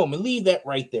just a moment. Leave that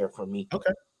right there for me,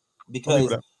 okay?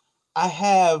 Because I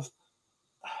have.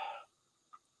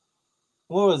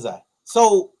 What was I?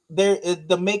 So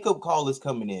the makeup call is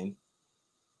coming in.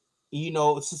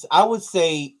 I would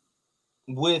say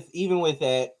with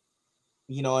that,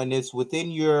 and it's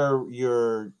within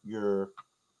your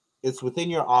it's within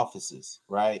your offices,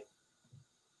 right?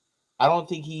 I don't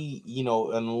think he,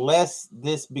 unless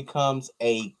this becomes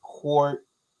a court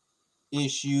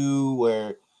issue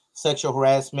where sexual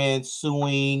harassment,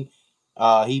 suing,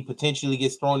 he potentially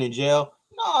gets thrown in jail.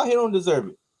 No, he don't deserve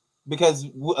it. Because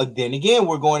then again,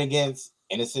 we're going against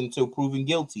innocent until proven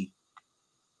guilty.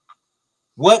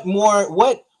 What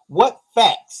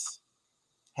facts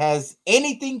has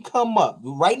anything come up?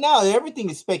 Right now,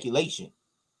 everything is speculation.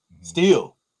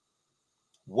 Still,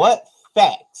 what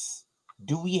facts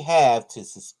do we have to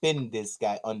suspend this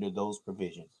guy under those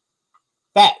provisions?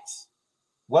 Facts.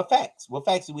 What facts? What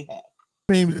facts do we have?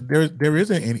 I mean, there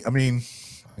isn't any. I mean,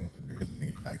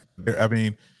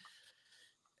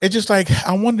 it's just like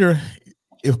I wonder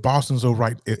if Boston's all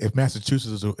right, if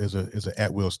Massachusetts is an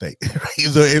at will state.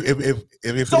 So if it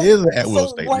is an at will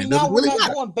state, right now we're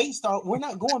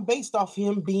not going based off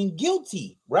him being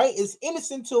guilty, right? It's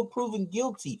innocent till proven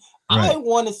guilty. Right. I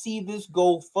want to see this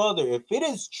go further. If it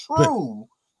is true,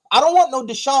 I don't want no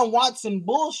Deshaun Watson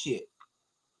bullshit.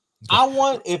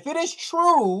 If it is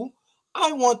true,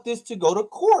 I want this to go to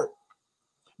court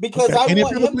because I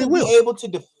want him to be able to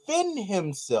defend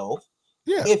himself.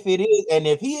 Yeah. If it is, and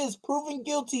if he is proven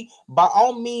guilty, by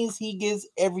all means, he gets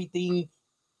everything.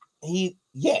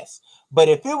 But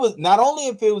if it was not only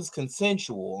if it was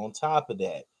consensual, on top of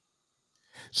that.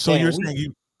 So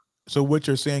so what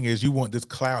you're saying is you want this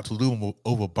cloud to loom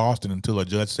over Boston until a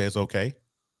judge says okay.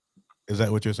 Is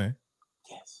that what you're saying?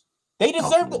 Yes. They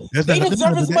deserve they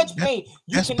deserve as much pain.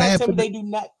 You cannot tell me they do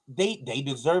not. They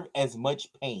deserve as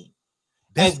much pain.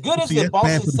 As good as the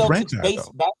Boston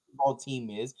Celtics basketball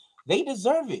team is. They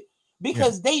deserve it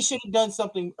because they should have done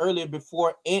something earlier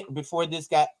before this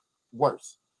got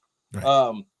worse. Right.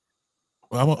 I'm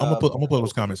gonna pull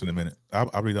those comments in a minute.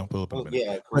 I'll read them. Pull up in a minute.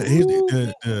 Yeah, cool. But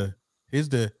here's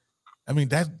the. I mean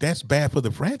that's bad for the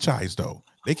franchise though.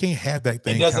 They can't have that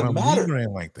thing kind of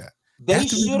lingering like that. They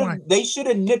should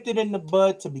have nipped it in the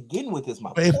bud to begin with. Is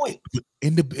my point.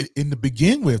 In the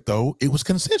begin with though, it was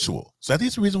consensual. So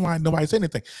that's the reason why nobody said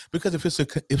anything. Because if it's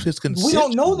consensual, we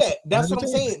don't know that. That's what I'm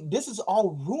saying. This is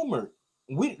all rumored.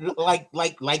 We like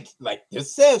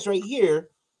this says right here.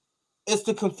 it's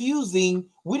the confusing.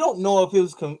 We don't know if it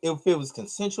was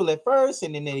consensual at first,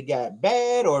 and then it got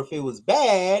bad, or if it was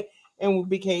bad and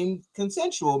became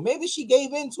consensual. Maybe she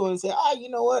gave into it and said, "Ah, you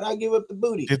know what? I give up the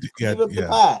booty, Yeah, give up the yeah.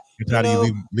 pie." It's You how do you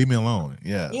know, leave me alone?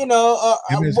 Yeah.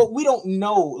 but we don't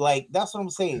know. Like that's what I'm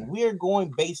saying. We're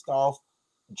going based off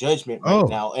judgment right Oh,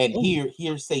 now, and oh,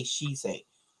 hearsay, she say.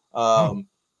 oh, Um,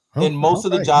 oh, in most all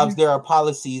of the right. jobs, there are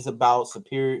policies about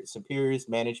superiors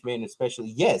management, especially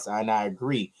yes, and I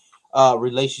agree.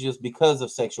 Relationships because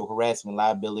of sexual harassment,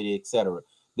 liability, etc.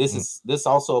 This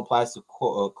also applies to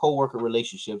co-worker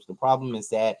relationships. The problem is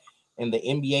that in the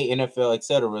NBA, NFL,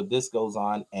 etc., this goes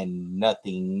on and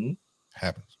nothing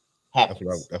Happens.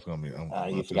 happens. That's what I mean.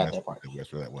 I'm You assuming forgot that part.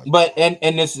 that's where that was. But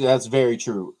and that's very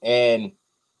true. And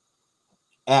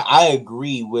I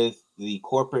agree with the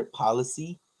corporate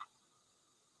policy.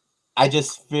 I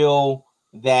just feel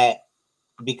that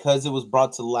because it was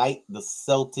brought to light, the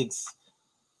Celtics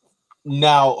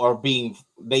now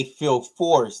they feel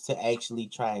forced to actually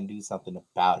try and do something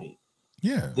about it.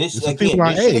 Yeah, This it's a again,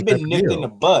 this should CYA have type been of nipped in deal, the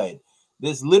bud.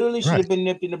 This literally should right? have been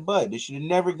nipped in the bud. This should have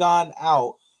never gone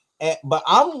out. But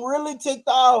I'm really ticked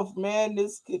off, man.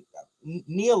 This could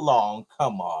Neil Long,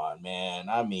 come on, man.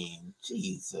 I mean,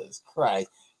 Jesus Christ.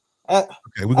 Uh,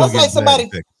 Okay, we're gonna That's get like into that in a somebody.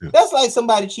 second too. That's like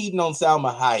somebody cheating on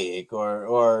Salma Hayek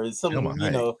or Tell my some,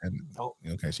 hey, and oh,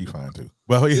 okay, she's fine too.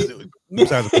 Well, it-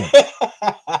 besides the point.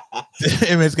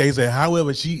 MSK said,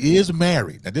 however, she is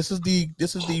married. Now, this is the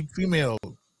female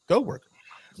co-worker.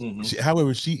 Mhm.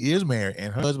 However, she is married,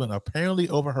 and her husband apparently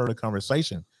overheard a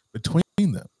conversation between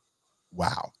them.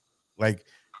 Wow, like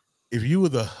if you were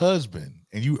the husband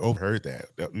and you overheard that,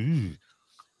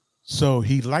 so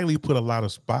he likely put a lot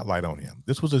of spotlight on him.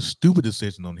 This was a stupid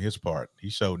decision on his part. He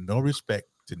showed no respect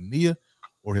to Nia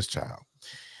or his child.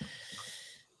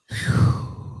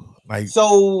 Like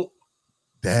So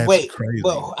that's wait, crazy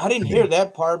but I didn't to hear me.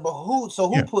 that part. But who? So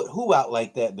who Yeah. put who out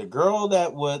like that? The girl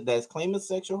that's claiming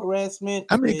sexual harassment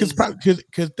I mean, is.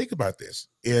 because think about this.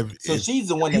 So she's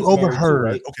the If one you that's married too, overheard,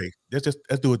 right? okay, let's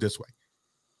do it this way.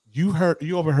 You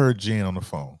overheard Jen on the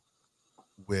phone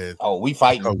with Oh, we a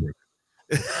fighting. coworker.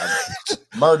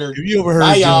 Murder. If you Bye,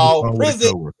 overheard Jen on the y'all. phone with a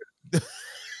Prison. coworker,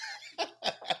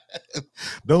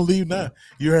 don't leave now.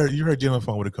 You heard Jen on the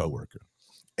phone with a coworker,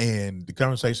 and the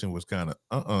conversation was kind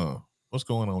of what's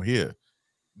going on here?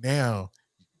 Now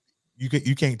you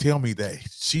can't tell me that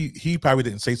he probably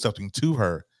didn't say something to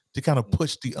her to kind of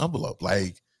push the envelope.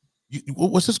 Like,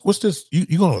 what's this? What's this?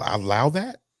 You gonna allow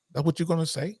that? That's what you're gonna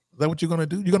say? Is that what you're gonna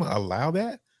do? You're gonna allow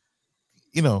that?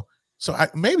 You know? So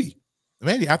maybe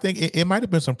I think it might have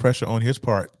been some pressure on his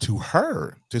part to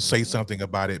her to say something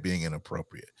about it being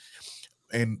inappropriate.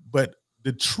 But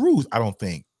the truth, I don't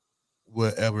think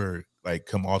will ever like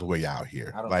come all the way out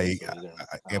here. I don't think Like, so either.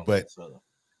 I don't but think so.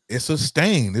 it's a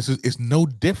stain. It's no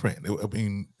different. I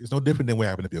mean, it's no different than what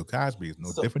happened to Bill Cosby. It's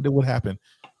no So different than what happened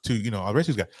to our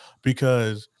racist guy.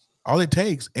 Because all it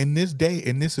takes in this day,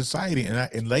 in this society,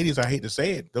 and ladies, I hate to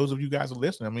say it, those of you guys are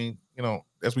listening. I mean,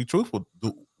 let's be truthful.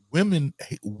 The women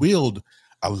wield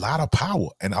a lot of power,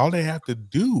 and all they have to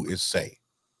do is say,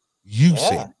 "You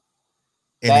said,"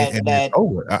 yeah, and it's that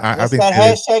over. I what's think that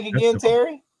hashtag that's again, the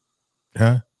Terry?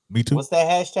 huh? Me too. What's that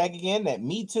hashtag again? That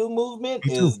Me Too movement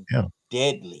Me too. is Yeah,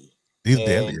 deadly, he's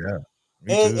deadly. and Yeah,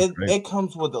 me it, too. It's it, great. it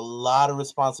comes with a lot of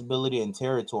responsibility and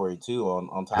territory too.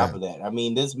 On top Yeah, of that, I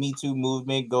mean, this Me Too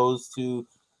movement goes to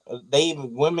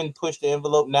women push the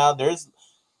envelope now.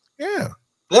 yeah.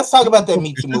 Let's talk It about that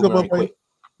Me Too should go movement both right ways. quick.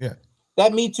 Yeah.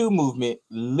 That Me Too movement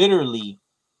literally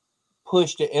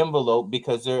pushed the envelope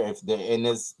because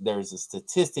there's a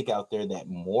statistic out there that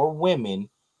more women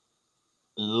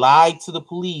lied to the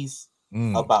police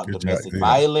about Good job. domestic Yeah.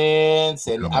 violence,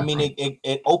 Good and I comment, mean bro.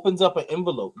 it opens up an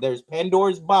envelope. There's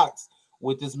Pandora's box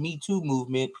with this Me Too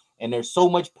movement, and there's so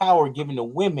much power given to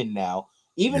women now.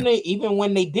 Yeah. Even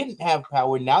when they didn't have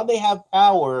power, now they have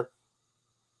power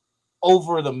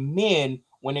over the men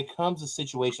when it comes to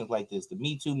situations like this. The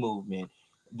Me Too movement,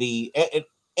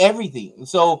 everything.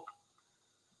 So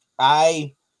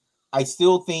I I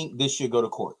still think this should go to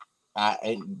court.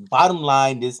 Bottom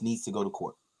line, this needs to go to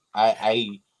court.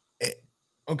 I Eh,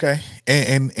 Okay.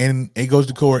 And it goes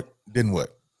to court. Then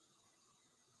what?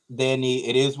 Then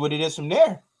it is what it is from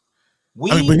there.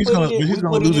 I mean, but he's We gonna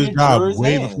put it lose in his the job jurors'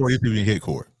 way before this hands. even hit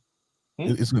court.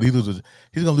 Hmm? He's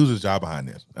gonna lose his job behind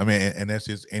this. I mean, and that's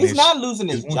just and He's not losing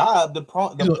it's his job. The oh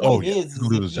point yeah, he's is gonna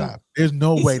lose if his you job. There's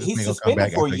no way this he's man gonna come suspended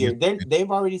back for a after he year. gets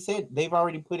They've already said they've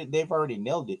already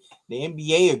nailed it. The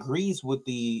NBA agrees with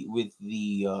the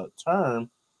term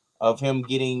of him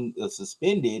getting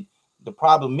suspended. The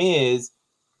problem is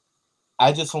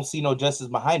I just don't see no justice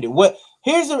behind it.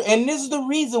 And this is the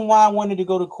reason why I wanted to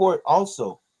go to court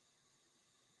also.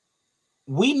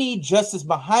 We need justice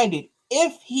behind it.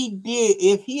 If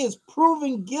he is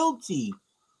proven guilty,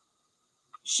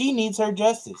 she needs her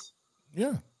justice.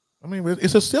 Yeah. I mean,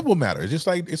 it's a civil matter.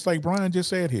 It's like Brian just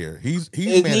said here. He's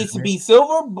it needs to be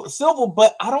civil,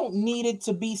 but I don't need it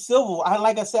to be civil.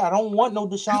 Like I said, I don't want no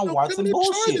Deshaun Watson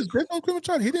bullshit. There's no criminal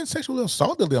charges. He didn't sexually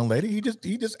assault the young lady. He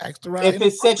just asked her out. If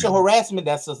it's sexual harassment,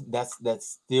 that's still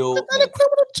that's not a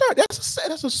criminal charge.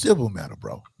 That's a civil matter,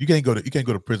 bro. You can't go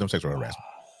to prison for sexual harassment.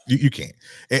 You can't.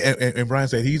 And Brian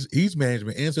said he's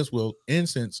management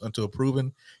innocence until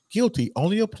proven guilty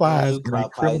only applies in a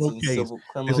criminal case. Civil.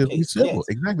 Yes.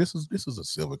 Exactly. This is a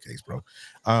civil case, bro.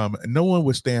 No one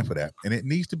would stand for that, and it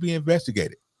needs to be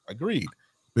investigated. Agreed.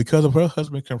 Because of her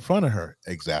husband confronting her.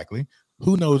 Exactly.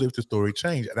 Who knows if the story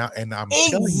changed? And I'm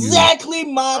telling you, exactly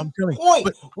my point.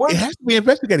 It has to be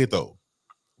investigated though.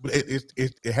 But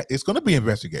it's going to be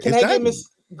investigated. Can I get Miss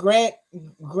Grant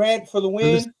for the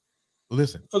win?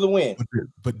 Listen for the win.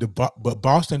 But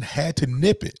Boston had to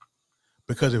nip it,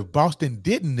 because if Boston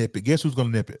didn't nip it, guess who's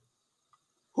going to nip it?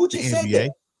 Who just said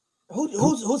that?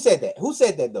 Who said that? Who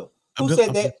said that though? Who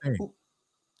said that?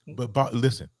 But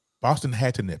listen, Boston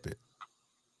had to nip it.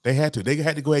 They had to. They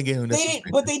had to go ahead and get him.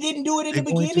 But they didn't do it in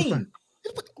the beginning.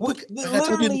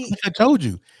 I told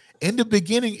you. In the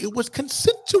beginning, it was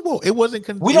consensual. It wasn't.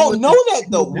 We don't know that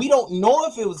though. We don't know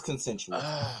if it was consensual.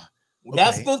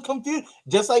 That's the confusing.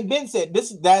 Just like Ben said,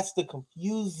 that's the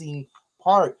confusing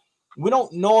part. We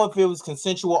don't know if it was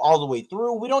consensual all the way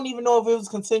through. We don't even know if it was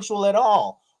consensual at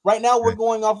all. Right now, we're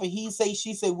going off of he say,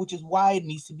 she say, which is why it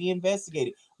needs to be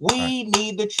investigated. We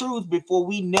need the truth before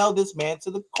we nail this man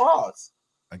to the cross.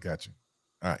 I got you.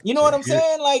 All right. You know what I'm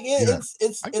saying? Like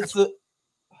it's a.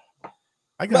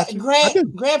 I got you.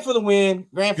 Grant for the win.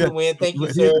 Grant for the win. Thank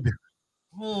you, sir.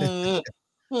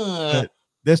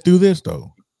 Let's do this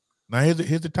though. Now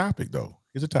here's the topic though.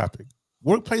 Here's the topic.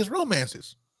 Workplace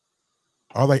romances.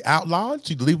 Are they outlawed?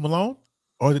 Should you leave them alone,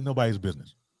 or is it nobody's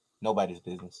business? Nobody's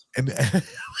business. And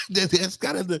that's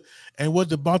kind of and was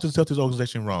the Boston Celtics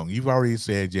organization wrong? You've already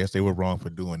said yes, they were wrong for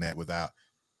doing that without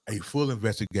a full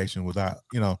investigation, without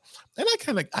and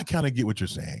I kind of get what you're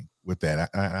saying with that.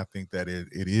 I think that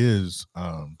it is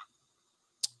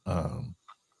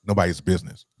nobody's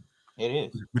business.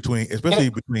 It is especially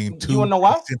between two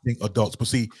consenting adults. But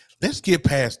see, let's get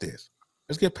past this.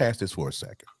 Let's get past this for a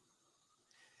second.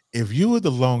 If you were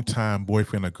the longtime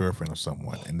boyfriend or girlfriend of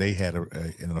someone and they had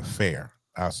an affair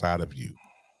outside of you,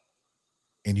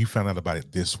 and you found out about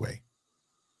it this way,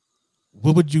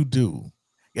 what would you do?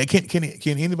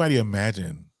 Can anybody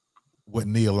imagine what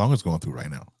Nia Long is going through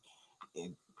right now?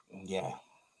 Yeah.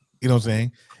 You know what I'm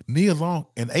saying? Nia Long,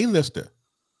 an A-lister.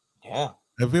 Yeah.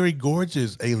 A very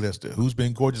gorgeous A-lister who's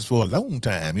been gorgeous for a long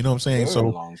time. You know what I'm saying?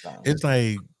 So it's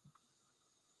like,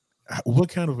 what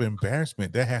kind of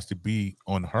embarrassment that has to be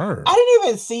on her? I didn't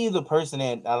even see the person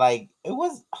that it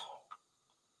was.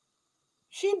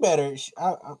 She better.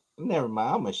 Never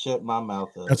mind. I'm gonna shut my mouth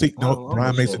up. See,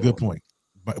 Brian makes a good point.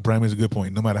 Brian makes a good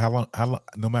point. No matter how long,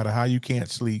 no matter how you can't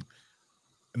sleep,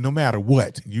 no matter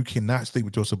what, you cannot sleep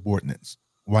with your subordinates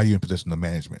while you're in position of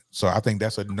management. So I think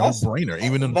that's a no-brainer.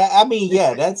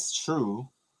 That's true.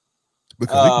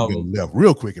 Because they can go left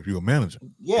real quick if you're a manager.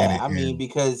 Yeah,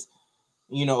 because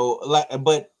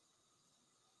but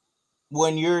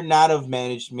when you're not of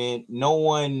management, no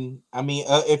one.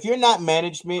 If you're not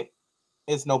management,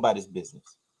 it's nobody's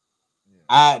business.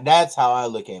 Yeah. That's how I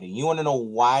look at it. You want to know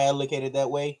why I look at it that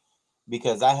way?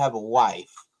 Because I have a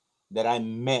wife that I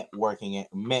met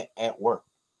at work.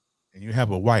 And you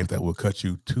have a wife that will cut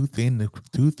you too thin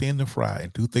to fry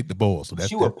and too thick to boil. So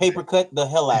she will paper cut the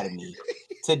hell out of me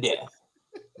to death.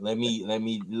 Let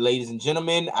me, ladies and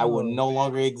gentlemen, I will no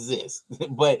longer exist.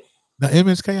 But now,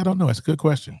 MSK, I don't know. It's a good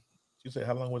question. She said,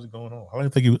 "How long was it going on? How long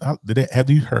do you think have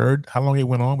you heard how long it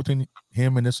went on between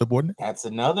him and his subordinate?" That's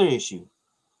another issue.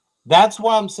 That's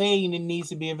why I'm saying it needs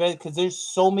to be investigated, because there's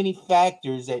so many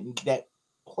factors that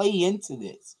play into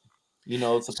this.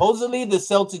 Supposedly the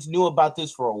Celtics knew about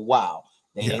this for a while.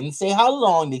 They didn't say how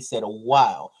long. They said a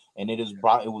while, and it was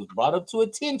brought up to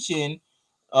attention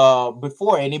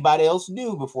before anybody else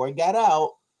knew, before it got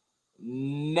out.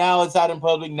 Now it's out in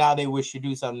public. Now they wish to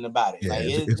do something about it. Yeah,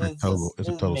 it's a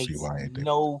total CY.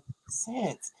 No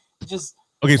sense. It just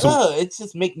it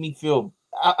just make me feel.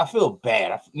 I feel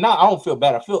bad. I don't feel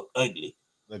bad. I feel ugly.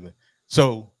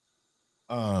 So,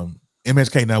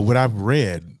 MSK. Now, what I've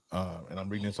read, and I'm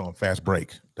reading this on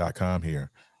fastbreak.com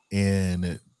here, and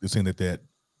they're saying that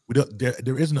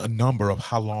there isn't a number of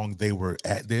how long they were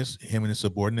at this, him and his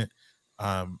subordinate,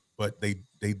 but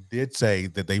did say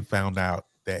that they found out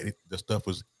that the stuff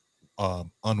was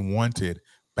unwanted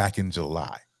back in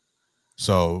July.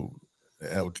 So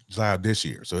July of this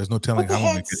year. So there's no telling What the how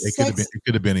long heck? it could have been. Sex? It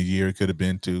could have been a year. It could have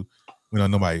been two.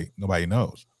 Nobody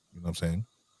knows. You know what I'm saying?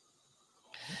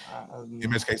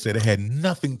 MSK said it had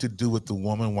nothing to do with the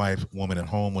woman at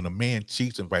home. When a man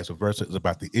cheats and vice versa, it's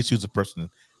about the issues a person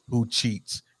who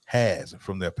cheats has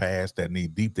from their past that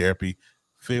need deep therapy.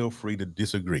 Feel free to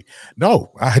disagree.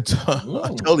 No, I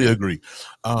totally agree.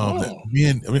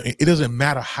 Men, I mean, it doesn't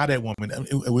matter how that woman,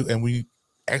 and we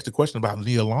asked the question about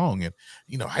Nia Long, and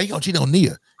how you gonna cheat on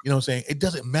Nia? You know what I'm saying? It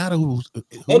doesn't matter who's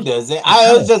it doesn't.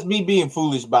 It's just me being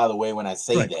foolish, by the way, when I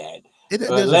say that.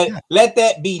 Let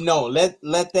that be known. Let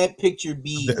that picture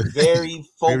be very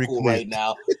focal right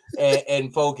now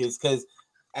and focus, because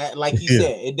like you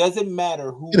said, it doesn't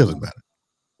matter who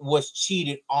was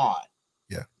cheated on.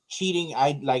 Yeah, cheating.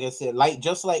 Like I said,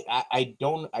 just like I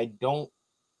don't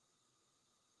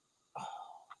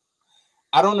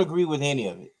agree with any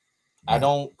of it. Right. I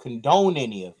don't condone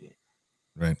any of it.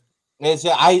 Right. It's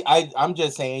I'm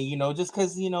just saying, just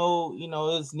because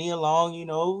it's Nia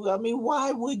Long, I mean,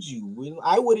 why would you?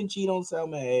 I wouldn't cheat on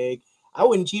Selma Hayek. I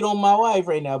wouldn't cheat on my wife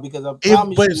right now, because I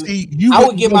promise I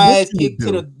would get my ass kicked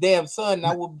to the damn sun.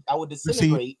 And I would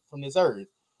disintegrate from this earth.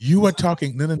 You are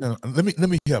talking. No. Let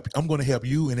me help you. I'm going to help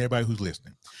you and everybody who's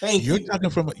listening. Thank you.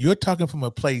 You're talking from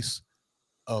a place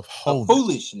of wholeness. Of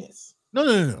foolishness.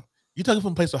 No. You're talking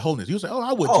from a place of wholeness. You say, "Oh,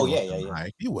 I wouldn't cheat on Selma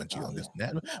Hayek. You wouldn't cheat on this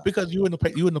and that," because you're in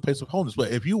the place of wholeness.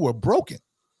 But if you were broken,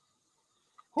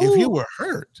 if you were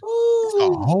hurt, it's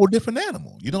a whole different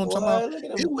animal. You know what I'm talking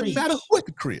about? It wouldn't matter who at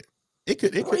the crib. It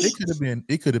could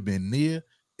have been Nia.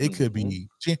 It could be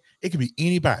it could be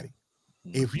anybody.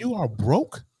 If you are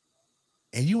broke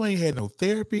and you ain't had no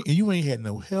therapy and you ain't had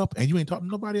no help and you ain't talking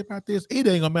to nobody about this, it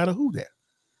ain't gonna matter who that.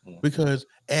 Because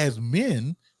as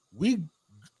men, we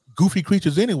goofy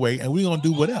creatures anyway, and we gonna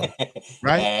do whatever,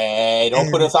 right? Hey,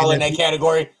 don't put us all in that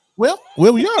category. Well,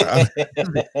 we are.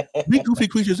 We goofy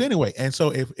creatures anyway, and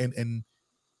so if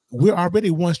we're already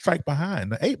one strike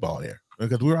behind the 8 ball there,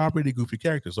 because we're already goofy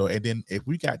characters. So, and then if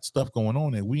we got stuff going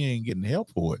on and we ain't getting help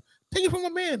for it, take it from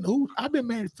a man who I've been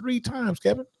married 3 times,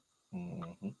 Kevin.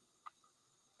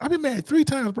 I've been married 3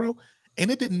 times, bro,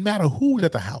 and it didn't matter who was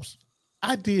at the house.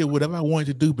 I did whatever I wanted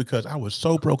to do because I was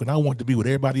so broken. I wanted to be with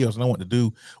everybody else, and I wanted to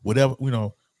do whatever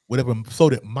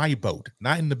floated my boat,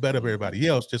 not in the bed of everybody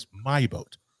else, just my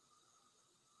boat.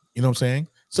 You know what I'm saying?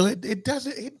 So it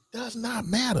does not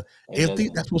matter.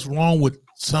 That's what's wrong with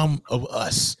some of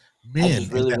us men. I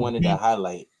just really wanted to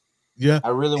highlight. Yeah, I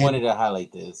really wanted to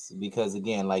highlight this because,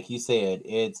 again, like you said,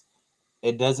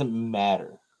 it doesn't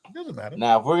matter. It doesn't matter.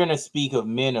 Now, if we're gonna speak of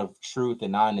men of truth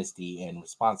and honesty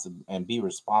and be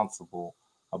responsible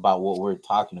about what we're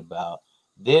talking about,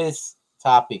 this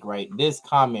topic, this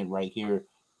comment right here,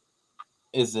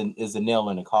 is a nail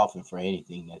in the coffin for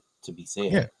anything that to be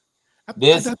said. Yeah.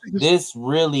 This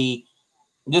really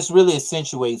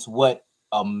accentuates what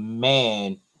a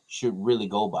man should really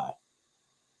go by.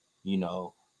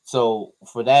 So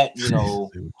for that,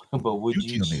 but would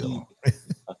you cheat?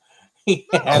 He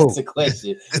asked the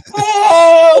question.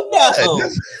 Hell no!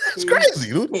 It's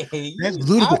crazy, dude. That's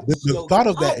ludicrous. The thought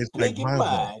of that is like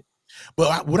mind-blowing.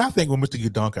 But what I think with Mr.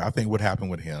 Udonka, I think what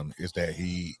happened with him is that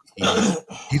he's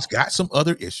got some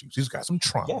other issues. He's got some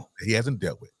trauma that he hasn't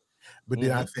dealt with. But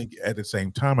then I think at the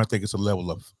same time, I think it's a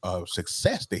level of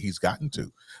success that he's gotten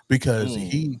to, because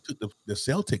he took the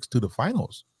Celtics to the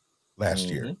finals last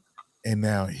year, and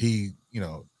now he's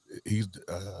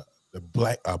the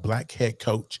black head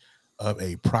coach of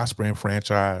a prospering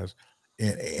franchise,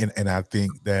 and I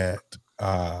think that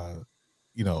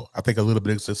I think a little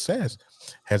bit of success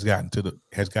has gotten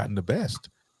the best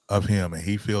of him, and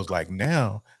he feels like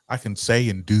now I can say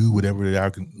and do whatever I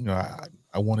can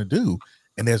I want to do,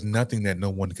 and there's nothing that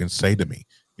no one can say to me.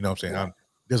 You know what I'm saying?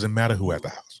 It doesn't matter who at the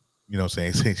house. You know what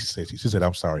I'm saying? She said,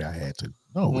 "I'm sorry, I had to."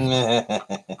 No,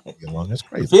 that's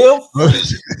crazy. Feel free.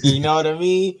 You know what I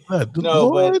mean?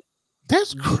 But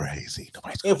that's crazy.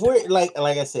 If we're like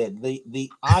I said, the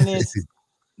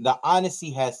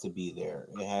honesty has to be there.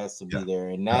 It has to be there,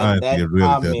 and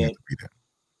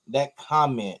that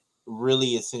comment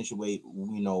really accentuate.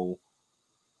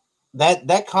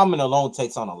 That comment alone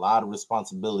takes on a lot of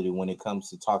responsibility when it comes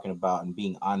to talking about and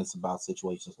being honest about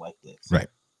situations like this. Right.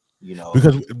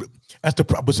 Because that's the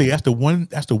problem. See, that's the one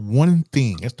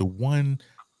thing. That's the one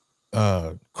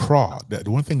craw. The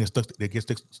one thing that gets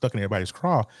stuck in everybody's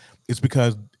craw is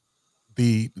because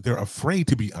they're afraid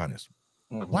to be honest.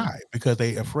 Why? Because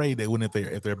they're afraid that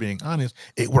if they're being honest,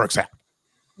 it works out.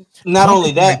 Not Some only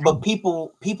people may that, do. but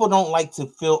people don't like to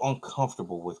feel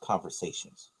uncomfortable with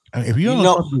conversations. I mean, if you're You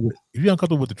know,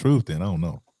 uncomfortable with the truth, then I don't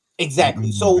know. I exactly. don't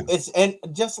know, So man. it's, and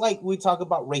just like we talk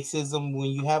about racism,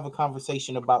 when you have a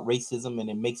conversation about racism and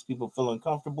it makes people feel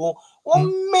uncomfortable, well,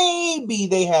 Mhm. maybe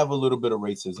they have a little bit of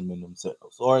racism in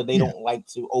themselves, or they Yeah, don't like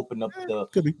to open up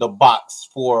could be. the box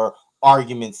for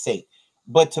argument's sake.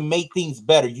 But to make things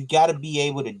better, you got to be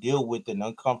able to deal with an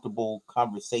uncomfortable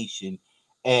conversation,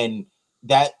 and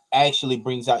that actually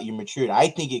brings out your maturity. I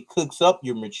think it cooks up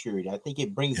your maturity. I think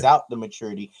it brings Yeah, out the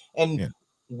maturity. And yeah,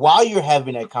 while you're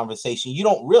having that conversation, you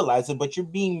don't realize it, but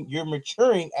you're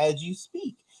maturing as you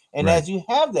speak, and right. as you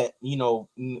have that,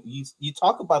 you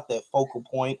talk about that focal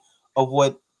point of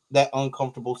what that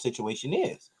uncomfortable situation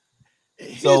is.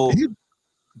 Here's So, here's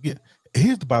yeah,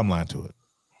 here's the bottom line to it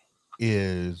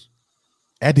is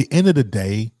at the end of the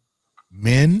day,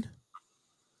 men,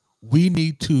 we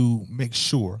need to make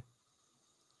sure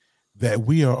that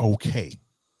we are okay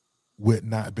with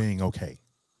not being okay.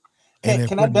 And if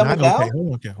can I we're dumb not it okay,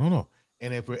 down? hold on.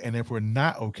 And if we're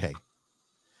not okay,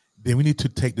 then we need to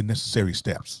take the necessary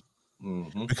steps.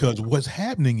 Mm-hmm. Because what's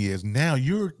happening is now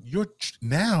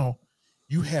now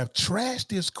you have trashed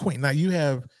this queen. Now you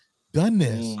have done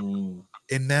this, Mm,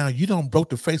 and now you don't broke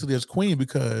the face of this queen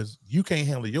because you can't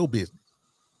handle your business,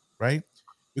 right?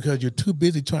 Because you're too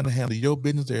busy trying to handle your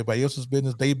business, everybody else's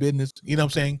business, their business. You know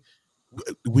what I'm saying?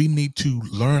 We need to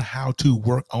learn how to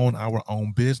work on our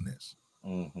own business.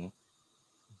 mm-hmm.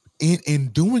 In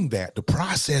doing that, the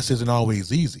process isn't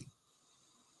always easy,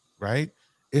 right?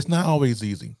 It's not always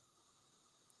easy,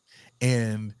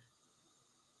 and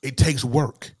it takes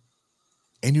work.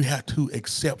 And you have to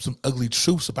accept some ugly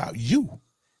truths about you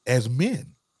as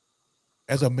men.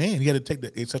 As a man, you got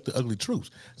to accept the ugly truths.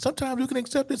 Sometimes we can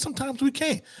accept it, sometimes we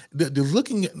can't. The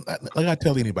looking at, like I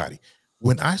tell anybody,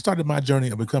 when I started my journey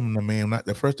of becoming a man,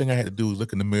 the first thing I had to do was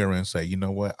look in the mirror and say, you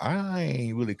know what, I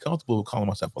ain't really comfortable with calling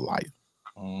myself a liar.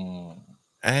 Mm.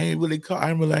 I'm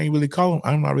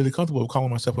not really comfortable with calling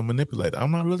myself a manipulator.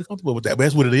 I'm not really comfortable with that. But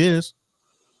that's what it is.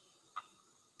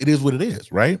 It is what it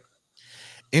is, right?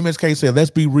 MSK said, let's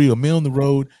be real. Men on the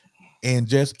road and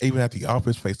just even at the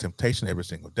office face temptation every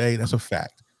single day. That's a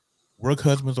fact. Work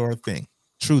husbands are a thing.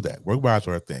 True that. Work wives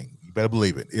are a thing. You better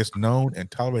believe it. It's known and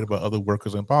tolerated by other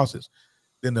workers and bosses.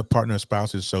 Then the partner or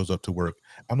spouses shows up to work.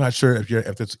 I'm not sure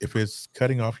if it's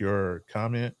cutting off your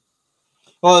comment.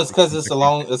 Well, it's because it's a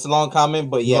long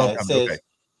comment, but Long yeah, it comment. Okay.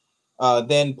 says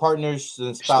then partners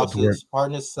and Show up to work.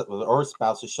 partners or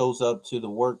spouses shows up to the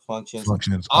work functions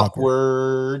Functions awkward.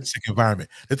 awkward. Toxic environment.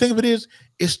 The thing of it is,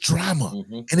 it's drama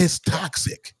Mm-hmm. and it's Yeah.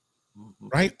 toxic, Mm-hmm.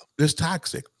 right? It's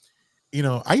toxic.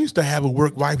 I used to have a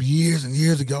work wife years and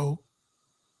years ago.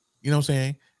 You know what I'm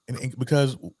saying? And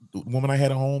because the woman I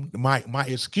had at home, my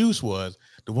excuse was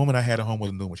the woman I had at home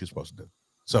wasn't doing what she's supposed to do.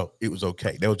 So it was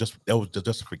okay. That was the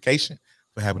justification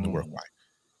for having the work Mm. wife.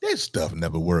 That stuff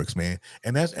never works, man.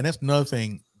 And that's another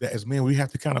thing that as men we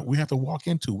have to walk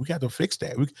into. We got to fix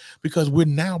that because we're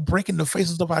now breaking the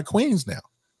faces of our queens now.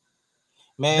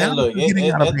 Now Man, this look, is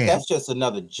getting out of hand. that's just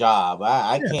another job.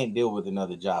 I Yeah, can't deal with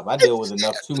another job. I deal with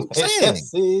enough too I'm much. saying.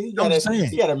 See, I'm saying.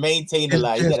 you gotta maintain the It's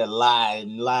lie. You just, gotta lie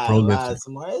and lie bro, and lie listen.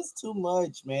 some more. It's too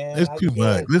much, man. It's I too much.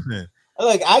 can't. Listen,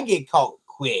 Look, I get caught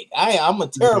quick. I'm a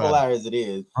terrible uh, liar as it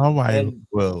is. my wife And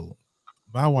will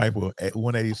My wife will at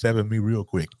 187 me real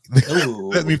quick.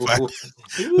 Let me find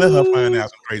ooh, let her find out ooh, some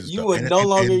crazy you stuff. would And no and,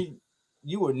 longer and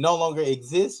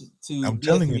exist to I'm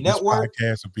telling you, BS3 this Network.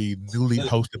 podcast will be newly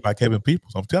hosted by Kevin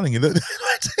Peoples. I'm telling you that.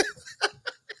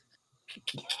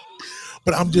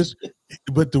 but I'm just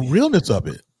but the realness of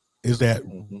it is that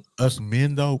Mhm. us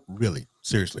men though, really,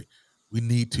 seriously, we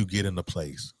need to get in a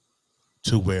place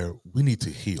to where we need to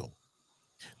heal.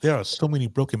 There are so many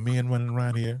broken men running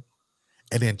around here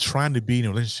and then trying to be in a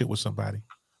relationship with somebody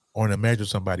or in a marriage with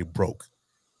somebody broke.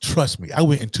 Trust me, I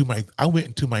went into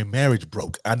my marriage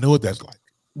broke. I know what that's like.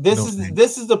 You know what I'm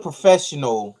This is the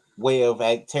professional way of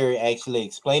Terry actually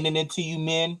explaining it to you,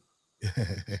 men.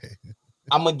 saying?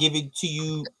 I'm gonna give it to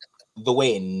you the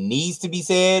way it needs to be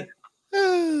said,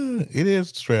 It is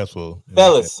stressful.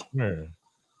 fellas. Yeah.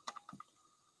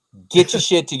 Get your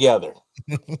shit together.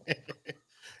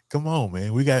 Come on,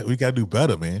 man. We got to do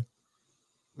better, man.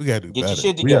 We got to do Get your better.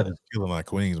 shit We are together. just killing our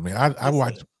queens, man. I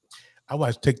watch Listen, I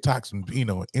watch TikToks and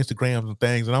Instagrams and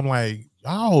things, and I'm like,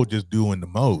 y'all just doing the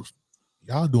most.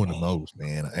 Y'all doing the man, most,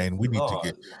 man. And Lord, we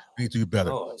need to do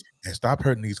better. Lord, And stop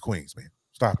hurting these queens, man.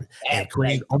 Stop it. And act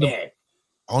queens right there.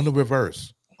 on the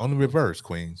reverse,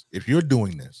 queens. If you're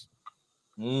doing this,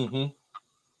 Mm-hmm.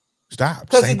 stop.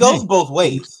 Because Same it goes thing. both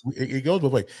ways. It goes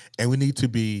both ways. And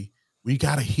we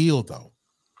gotta heal though.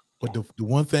 But the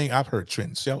one thing I've heard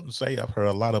Trent Shelton say, I've heard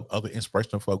a lot of other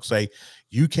inspirational folks say,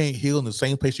 you can't heal in the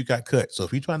same place you got cut. So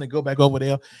if you're trying to go back over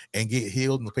there and get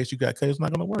healed in the place you got cut, it's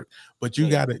not going to work. But you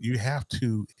have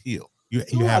to heal. You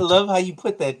I have to. love how you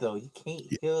put that though. You can't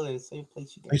Yeah, heal in the same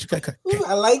place you place you got cut. got. Ooh,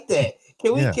 I like that.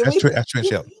 Can we? Yeah, Can we? That's Trent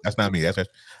Shelton. That's not me. I'll take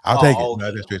it. Oh, No,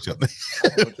 okay. that's Trent Shelton.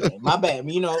 Okay, my bad.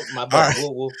 My All bad. right.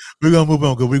 We'll We're gonna move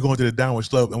on because we're going to the downward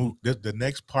slope, and the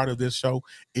next part of this show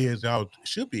is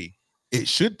it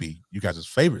should be you guys'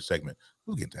 favorite segment.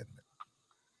 We'll get to that in a minute.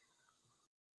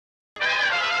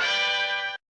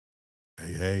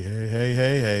 Hey.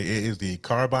 It is the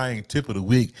car buying tip of the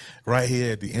week right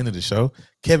here at the end of the show.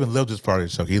 Kevin loves this part of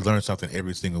the show. He learns something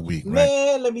every single week, right?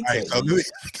 Man, let me tell So you.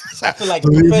 I feel like a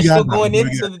professional going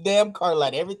into the damn car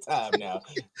lot every time now.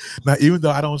 Now, even though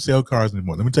I don't sell cars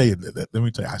anymore, let me tell you,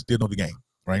 I still know the game,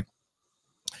 right?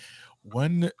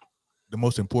 The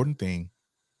most important thing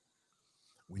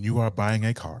when you are buying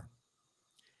a car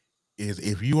is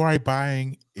if you are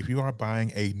buying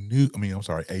a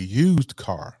used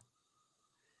car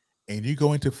and you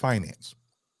go into finance,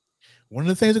 one of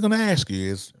the things they're going to ask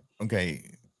you is, okay,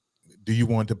 do you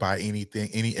want to buy any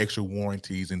extra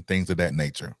warranties and things of that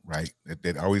nature, right?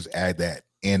 They always add that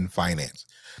in finance.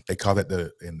 They call it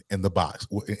in the box.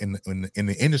 In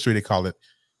the industry, they call it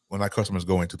when our customers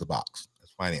go into the box.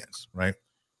 That's finance, right?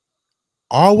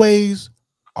 Always,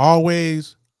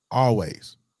 always,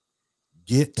 always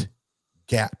get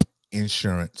gap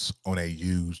insurance on a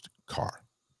used car.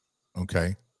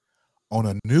 Okay. On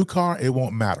a new car, it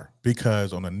won't matter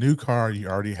because on a new car, you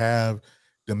already have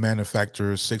the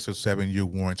manufacturer's 6 or 7 year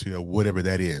warranty or whatever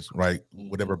that is, right?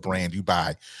 Whatever brand you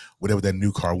buy, whatever that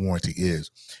new car warranty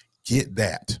is, get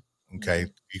that. Okay.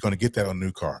 You're going to get that on a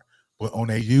new car. But on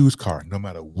a used car, no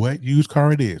matter what used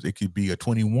car it is, it could be a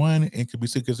 21, it could be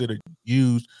considered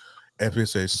used. If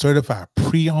it's a certified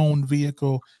pre-owned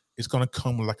vehicle, it's going to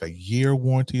come with like a year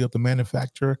warranty of the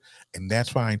manufacturer, and that's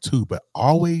fine too. But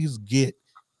always get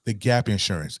the gap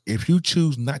insurance. If you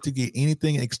choose not to get any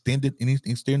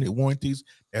extended warranties,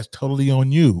 that's totally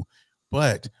on you.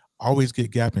 But always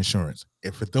get gap insurance.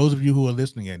 If for those of you who are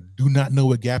listening and do not know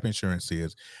what gap insurance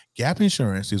is, gap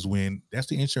insurance is when that's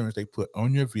the insurance they put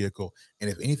on your vehicle, and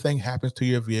if anything happens to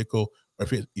your vehicle, or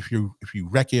if you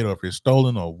wreck it, or if it's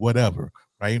stolen or whatever,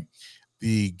 right?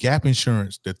 The gap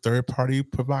insurance, the third party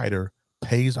provider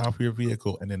pays off your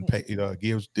vehicle and then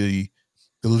gives the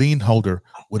lien holder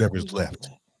whatever's left.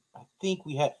 I think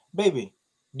we have, baby.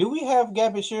 Do we have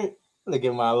gap insurance? Look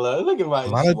at my love. Look at my. She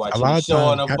A watching lot the of show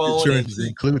on times her gap phone, and insurance is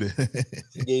included.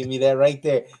 she gave me that right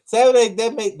there. So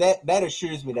that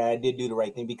assures me that I did do the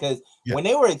right thing because when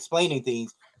they were explaining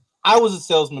things, I was a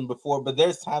salesman before, but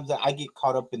there's times that I get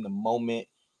caught up in the moment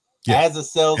as a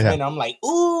salesman. I'm like,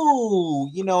 ooh,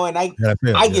 and I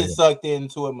get sucked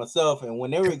into it myself. And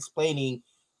when they were explaining,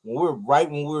 when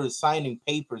we were signing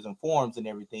papers and forms and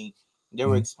everything, they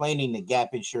were explaining the gap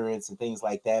insurance and things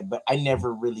like that, but I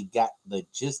never really got the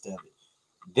gist of it.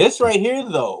 This right here,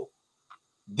 though,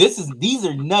 these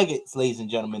are nuggets, ladies and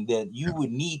gentlemen, that you would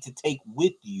need to take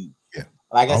with you. Yeah.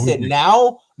 Like I said,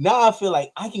 now I feel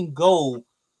like I can go.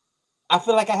 I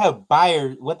feel like I have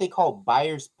what they call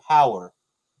buyer's power.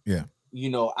 Yeah.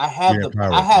 I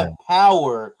have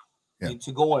power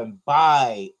to go and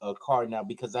buy a car now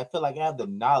because I feel like I have the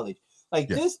knowledge. Like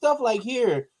this stuff, like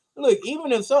here. Look,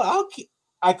 even if so,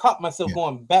 I caught myself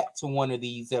going back to one of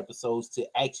these episodes to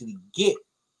actually get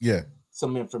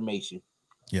some information.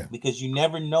 Yeah. Because you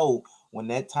never know when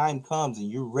that time comes and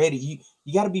you're ready.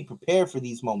 You got to be prepared for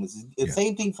these moments. It's the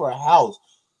same thing for a house.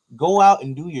 Go out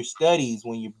and do your studies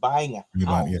when you're buying a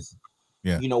house.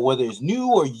 Whether it's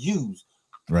new or used.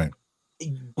 Right.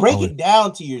 Break it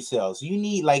down to yourselves. You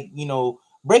need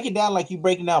break it down like you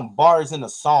breaking down bars in a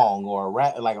song or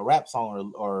a rap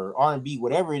song or R&B,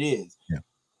 whatever it is. Yeah.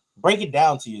 Break it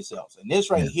down to yourselves. And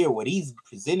this right here, what he's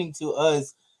presenting to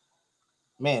us,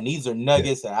 man, these are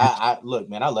nuggets that I look,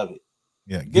 man, I love it.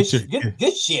 Yeah, good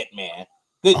shit, man.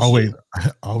 Good always,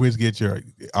 shit. always get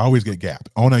gap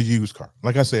on a used car.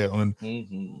 Like I said, on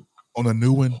a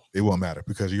new one, it won't matter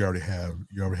because you already have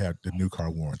the new car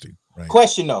warranty. Right.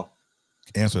 Question though.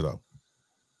 Answer though.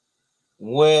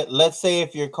 Let's say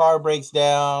if your car breaks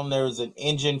down, there's an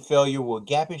engine failure, will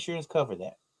gap insurance cover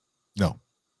that? No.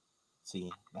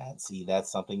 See,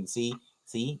 that's something. See,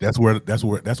 that's where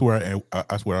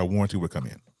our warranty would come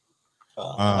in.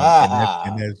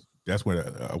 That's where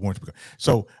a warranty would come.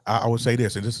 So I would say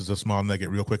this, and this is a small nugget,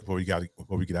 real quick before we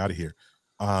get out of here.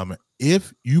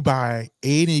 If you buy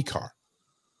any car,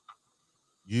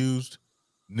 used,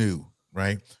 new,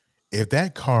 right? If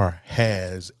that car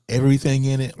has everything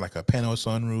in it, like a panel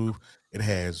sunroof, it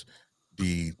has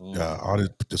the all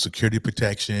the security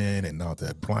protection and all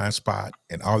the blind spot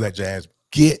and all that jazz,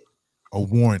 get a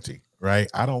warranty, right?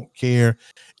 I don't care.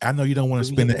 I know you don't want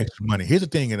to spend the extra money. Here's the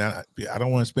thing, and I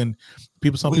don't want to spend.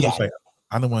 Some people say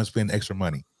I don't want to spend extra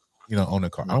money, on the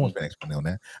car. I don't want to spend extra money on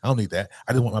that. I don't need that.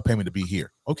 I just want my payment to be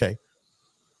here. Okay.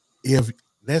 If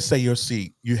let's say your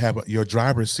seat, you have your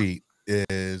driver's seat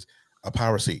is a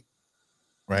power seat,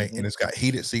 right, and it's got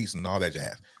heated seats and all that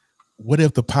jazz. What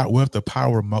if the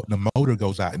motor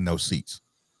goes out in those seats,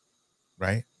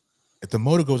 right? If the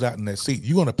motor goes out in that seat,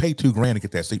 you're going to pay $2,000 to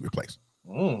get that seat replaced,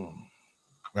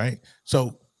 right?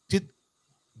 So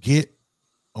get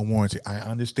a warranty. I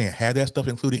understand. Have that stuff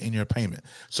included in your payment.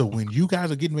 So when you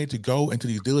guys are getting ready to go into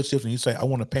these dealerships and you say, I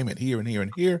want a payment here and here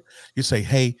and here, you say,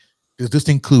 hey, does this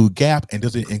include gap and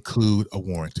does it include a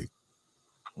warranty?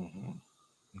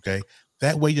 Okay.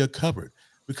 That way you're covered,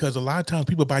 because a lot of times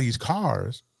people buy these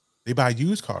cars, they buy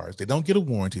used cars, they don't get a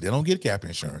warranty, they don't get gap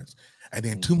insurance. And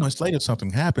then 2 months later, something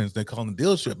happens. They're calling the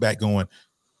dealership back going,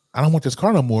 I don't want this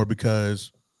car no more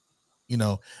because, and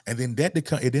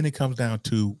then it comes down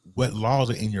to what laws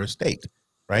are in your state,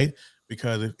 right?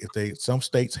 Because if some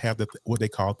states have what they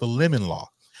call the lemon law,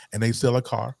 and they sell a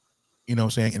car, you know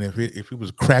what I'm saying? And if it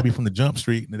was crabby from the jump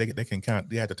street, they have to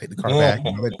take the car back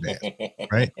and all that jazz,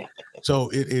 right? So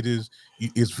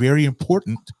it's very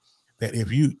important that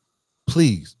if you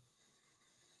please,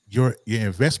 your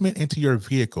investment into your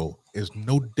vehicle is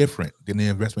no different than the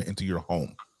investment into your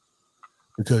home,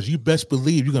 because you best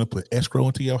believe you're going to put escrow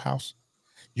into your house.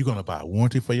 You're going to buy a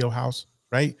warranty for your house,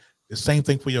 right? The same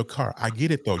thing for your car. I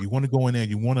get it though. You want to go in there.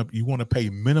 You want to pay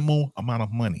minimal amount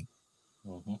of money.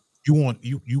 You want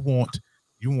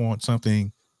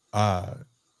something.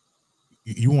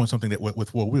 You want something that with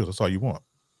 4 wheels. That's all you want.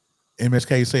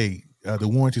 MSK say the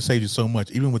warranty saves you so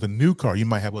much. Even with a new car, you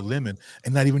might have a lemon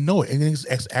and not even know it. And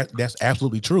that's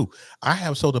absolutely true. I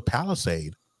have sold a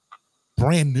Palisade,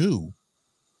 brand new.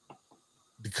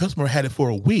 The customer had it for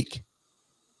a week,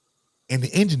 and the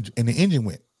engine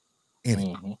went in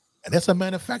it, and that's a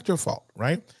manufacturer fault,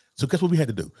 right? So guess what we had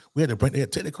to do? We had to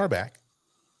take the car back,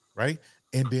 right,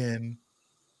 and then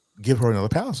give her another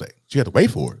Palisade. She had to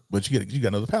wait for it, but you got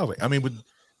another Palisade. I mean, but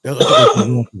that's what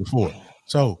they warranty before.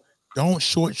 So don't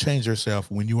shortchange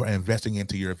yourself when you are investing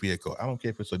into your vehicle. I don't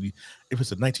care if it's a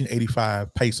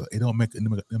 1985 Pacer. It don't make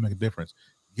a difference.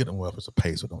 Get them. Well, if it's a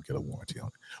Pacer, don't get a warranty on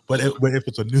it. But if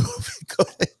it's a new vehicle,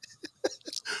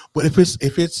 but if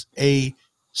it's a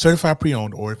certified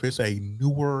pre-owned, or if it's a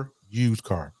newer used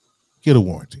car, get a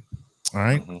warranty. All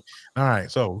right. All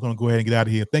right. So we're going to go ahead and get out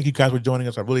of here. Thank you guys for joining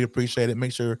us. I really appreciate it.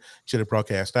 Make sure you share the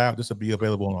broadcast out. This will be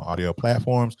available on audio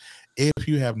platforms. If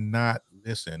you have not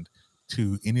listened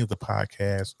to any of the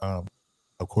podcasts,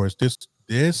 of course,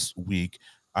 this week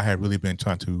I have really been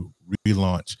trying to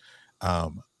relaunch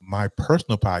my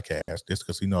personal podcast. This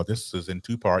because this is in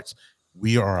 2 parts.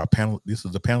 We are a panel. This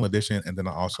is a panel edition, and then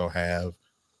I also have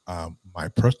my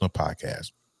personal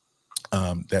podcast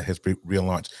that has been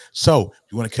relaunched. So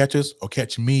if you want to catch us or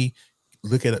catch me,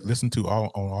 listen to on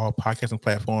all podcasting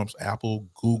platforms: Apple,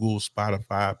 Google,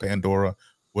 Spotify, Pandora,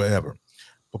 wherever.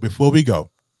 But before we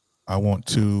go, I want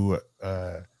to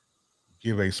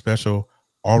give a special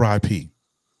RIP.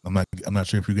 I'm not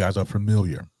sure if you guys are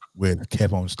familiar with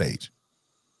Kev on Stage.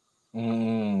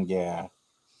 Yeah.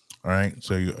 All right.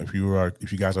 So if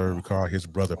you guys already recall, his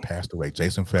brother passed away.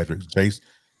 Jason Fredericks,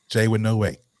 Jay with no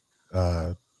way,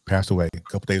 passed away a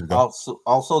couple days ago.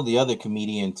 Also the other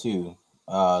comedian too.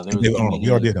 There was a comedian. We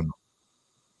already did him.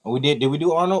 We did. Did we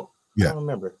do Arnold? Yeah. I don't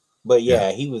remember. But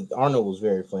yeah, Arnold was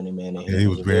very funny, man. And he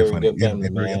was a very funny. Good family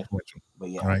man. But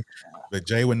yeah. All right. But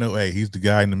Jay with no A, he's the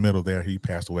guy in the middle there. He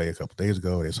passed away a couple days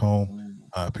ago at his home.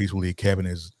 Peacefully, Kevin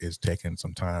is taking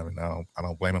some time, and I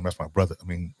don't blame him. That's my brother. I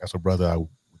mean, that's a brother. I would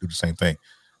do the same thing.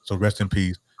 So rest in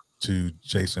peace to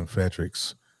Jason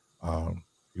Fredericks.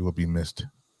 He will be missed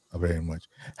very much.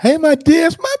 Hey, my dear,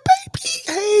 it's my baby.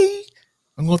 Hey,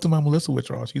 I'm going through my Melissa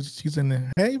withdrawal. She's in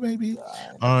there. Hey, baby.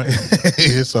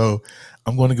 So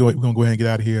we're going to go ahead and get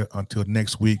out of here until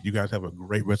next week. You guys have a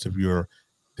great rest of your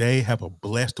day. Have a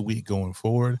blessed week going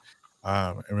forward.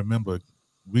 And remember,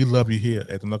 we love you here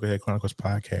at the Knucklehead Chronicles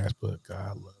podcast, but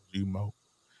God loves you more.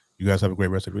 You guys have a great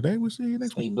rest of your day. We'll see you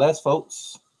next week. Stay blessed,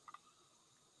 folks.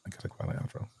 I got to call the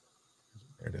outro.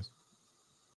 There it is.